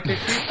 I'm like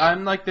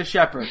the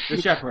shepherd.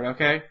 The shepherd,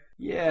 okay?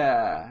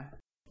 Yeah.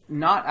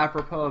 Not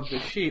apropos of the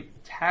sheep,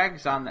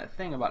 tags on that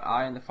thing about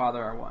I and the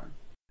Father are one.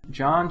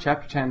 John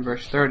chapter 10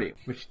 verse 30,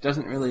 which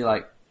doesn't really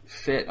like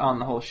fit on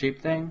the whole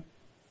sheep thing.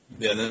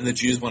 Yeah, then the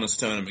Jews want to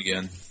stone him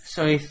again.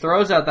 So he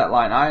throws out that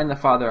line, I and the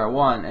Father are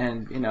one,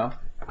 and,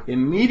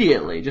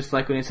 immediately, just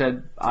like when he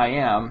said, I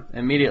am,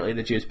 immediately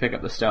the Jews pick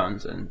up the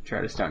stones and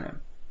try to stone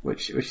him.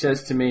 Which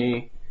says to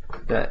me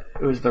that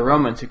it was the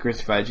Romans who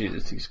crucified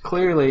Jesus. Because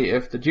clearly,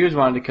 if the Jews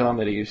wanted to kill him,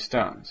 they'd use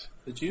stones.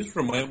 The Jews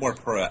were way more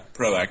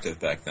proactive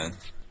back then.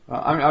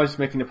 I was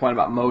making the point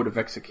about mode of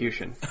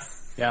execution.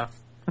 Yeah.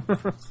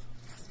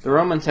 The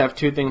Romans have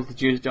two things the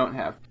Jews don't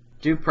have.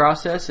 Due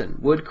process and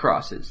wood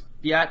crosses.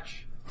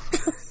 Biatch.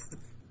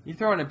 You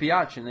throw in a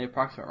biatch and the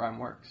approximate rhyme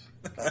works.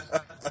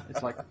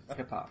 It's like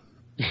hip-hop.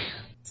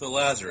 So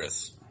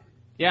Lazarus.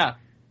 Yeah.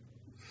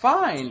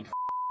 Fine.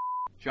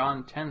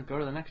 John 10, go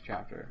to the next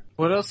chapter.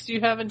 What else do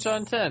you have in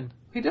John 10?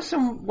 He does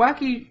some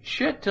wacky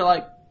shit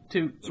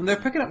when they're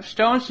picking up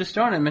stones to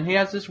stone him, and he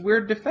has this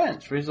weird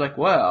defense where he's like,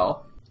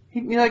 well,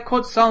 he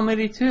quotes Psalm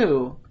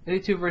 82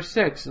 verse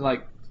 6,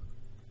 and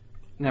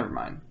never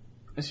mind.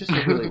 It's just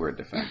a really weird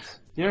defense.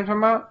 You know what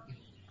I'm talking about?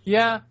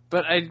 Yeah,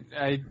 but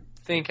I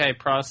think I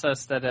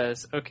processed that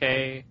as,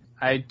 okay,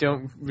 I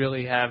don't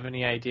really have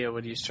any idea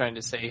what he's trying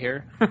to say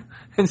here.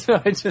 And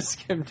so I just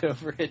skimmed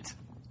over it.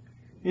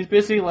 He's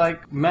basically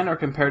like, men are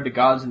compared to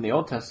gods in the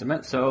Old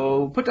Testament,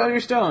 so put down your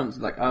stones.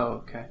 Like,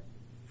 oh, okay.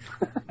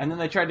 And then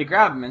they tried to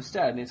grab him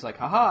instead, and he's like,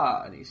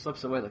 haha, and he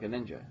slips away like a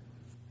ninja.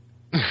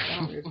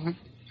 Weird.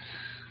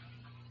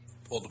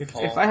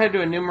 If I had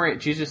to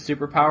enumerate Jesus'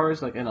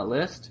 superpowers, in a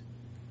list,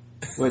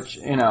 which,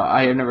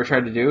 I have never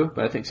tried to do,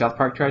 but I think South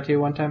Park tried to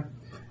one time,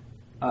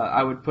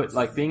 I would put,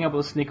 being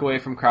able to sneak away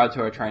from crowds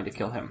who are trying to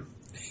kill him.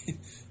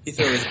 He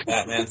threw his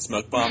Batman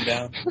smoke bomb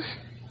down.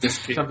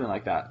 Something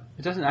like that.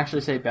 It doesn't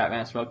actually say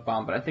Batman smoke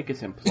bomb, but I think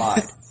it's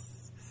implied.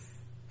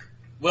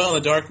 Well,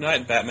 in The Dark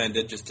Knight, Batman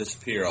did just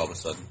disappear all of a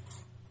sudden.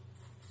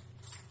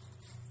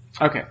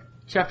 Okay,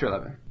 chapter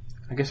 11.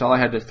 I guess all I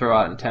had to throw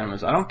out in 10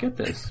 was, I don't get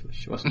this,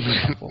 which wasn't very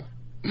helpful.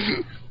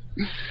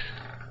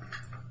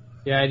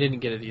 Yeah, I didn't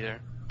get it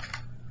either.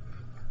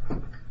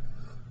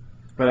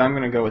 But I'm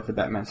going to go with the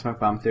Batman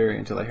smoke bomb theory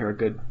until I hear a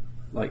good,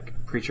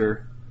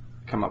 preacher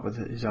come up with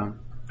his own,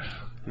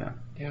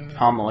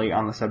 homily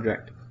on the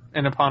subject.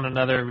 And upon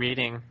another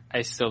reading,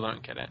 I still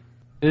don't get it.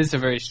 It is a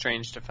very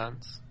strange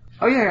defense.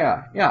 Oh,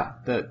 yeah.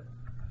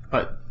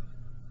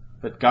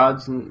 But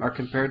gods are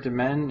compared to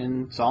men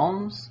in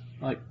Psalms?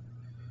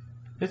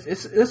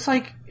 It's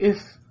like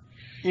if,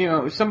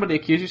 somebody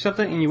accused you of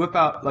something and you whip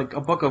out,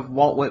 a book of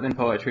Walt Whitman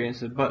poetry and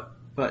said, but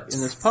in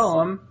this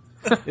poem,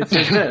 it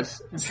says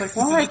this. It's like,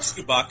 what? Is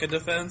it Chewbacca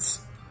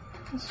defense?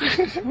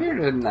 It's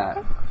weirder than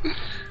that.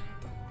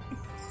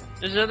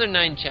 There's another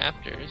 9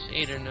 chapters,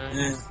 8 or 9.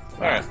 Yeah.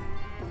 Alright.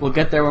 We'll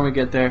get there when we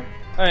get there.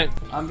 Alright.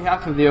 On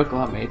behalf of the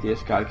Oklahoma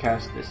Atheist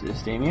Godcast, this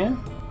is Damien.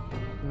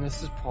 And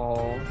this is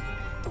Paul.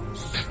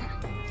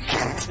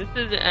 This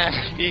is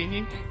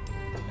Abby.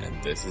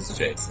 And this is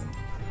Jason.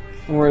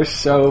 We're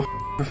so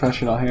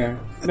professional here.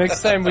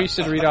 Next time we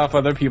should read off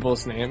other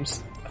people's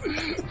names.